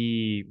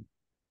 he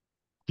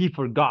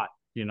forgot,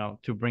 you know,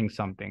 to bring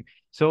something.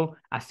 So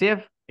as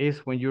if is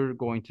when you're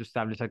going to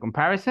establish a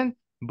comparison,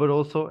 but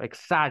also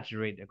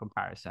exaggerate the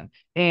comparison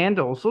and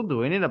also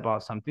doing it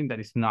about something that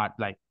is not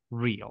like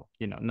real,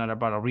 you know, not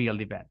about a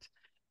real event.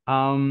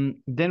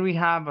 Then we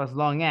have as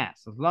long as.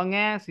 As long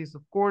as is,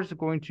 of course,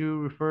 going to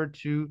refer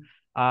to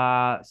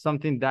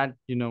something that,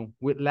 you know,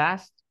 would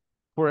last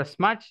for as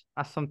much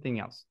as something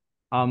else.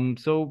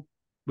 So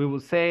we will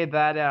say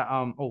that,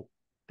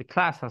 the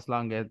class has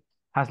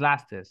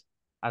lasted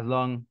as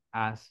long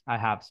as I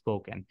have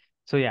spoken.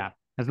 So yeah,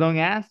 as long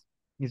as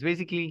is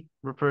basically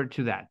referred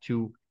to that,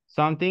 to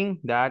something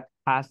that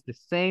has the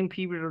same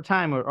period of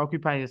time or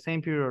occupies the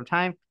same period of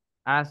time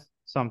as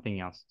something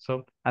else.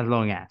 So as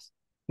long as.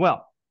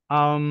 Well,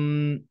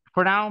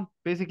 for now,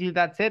 basically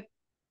that's it.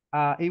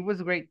 It was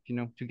great, you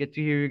know, to get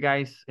to hear you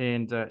guys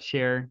and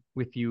share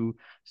with you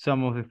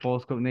some of the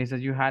false coordinates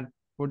that you had.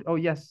 Oh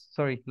yes,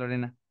 sorry,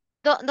 Lorena.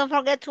 Don't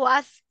forget to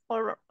ask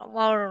for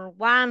our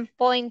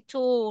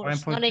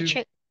 1.2 knowledge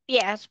check.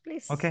 Yes,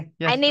 please. Okay.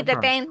 Yes, I need the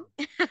 10.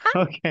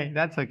 Okay,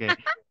 that's okay.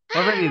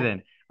 Already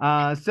then.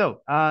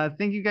 So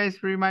thank you guys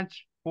very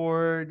much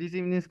for this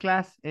evening's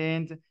class,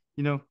 and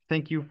you know,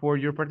 thank you for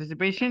your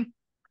participation.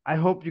 I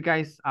hope you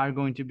guys are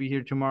going to be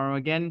here tomorrow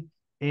again.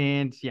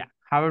 And yeah,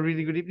 have a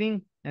really good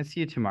evening and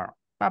see you tomorrow.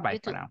 Bye bye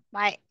for now.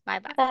 Bye. Bye.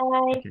 Bye.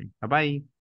 Okay, bye bye.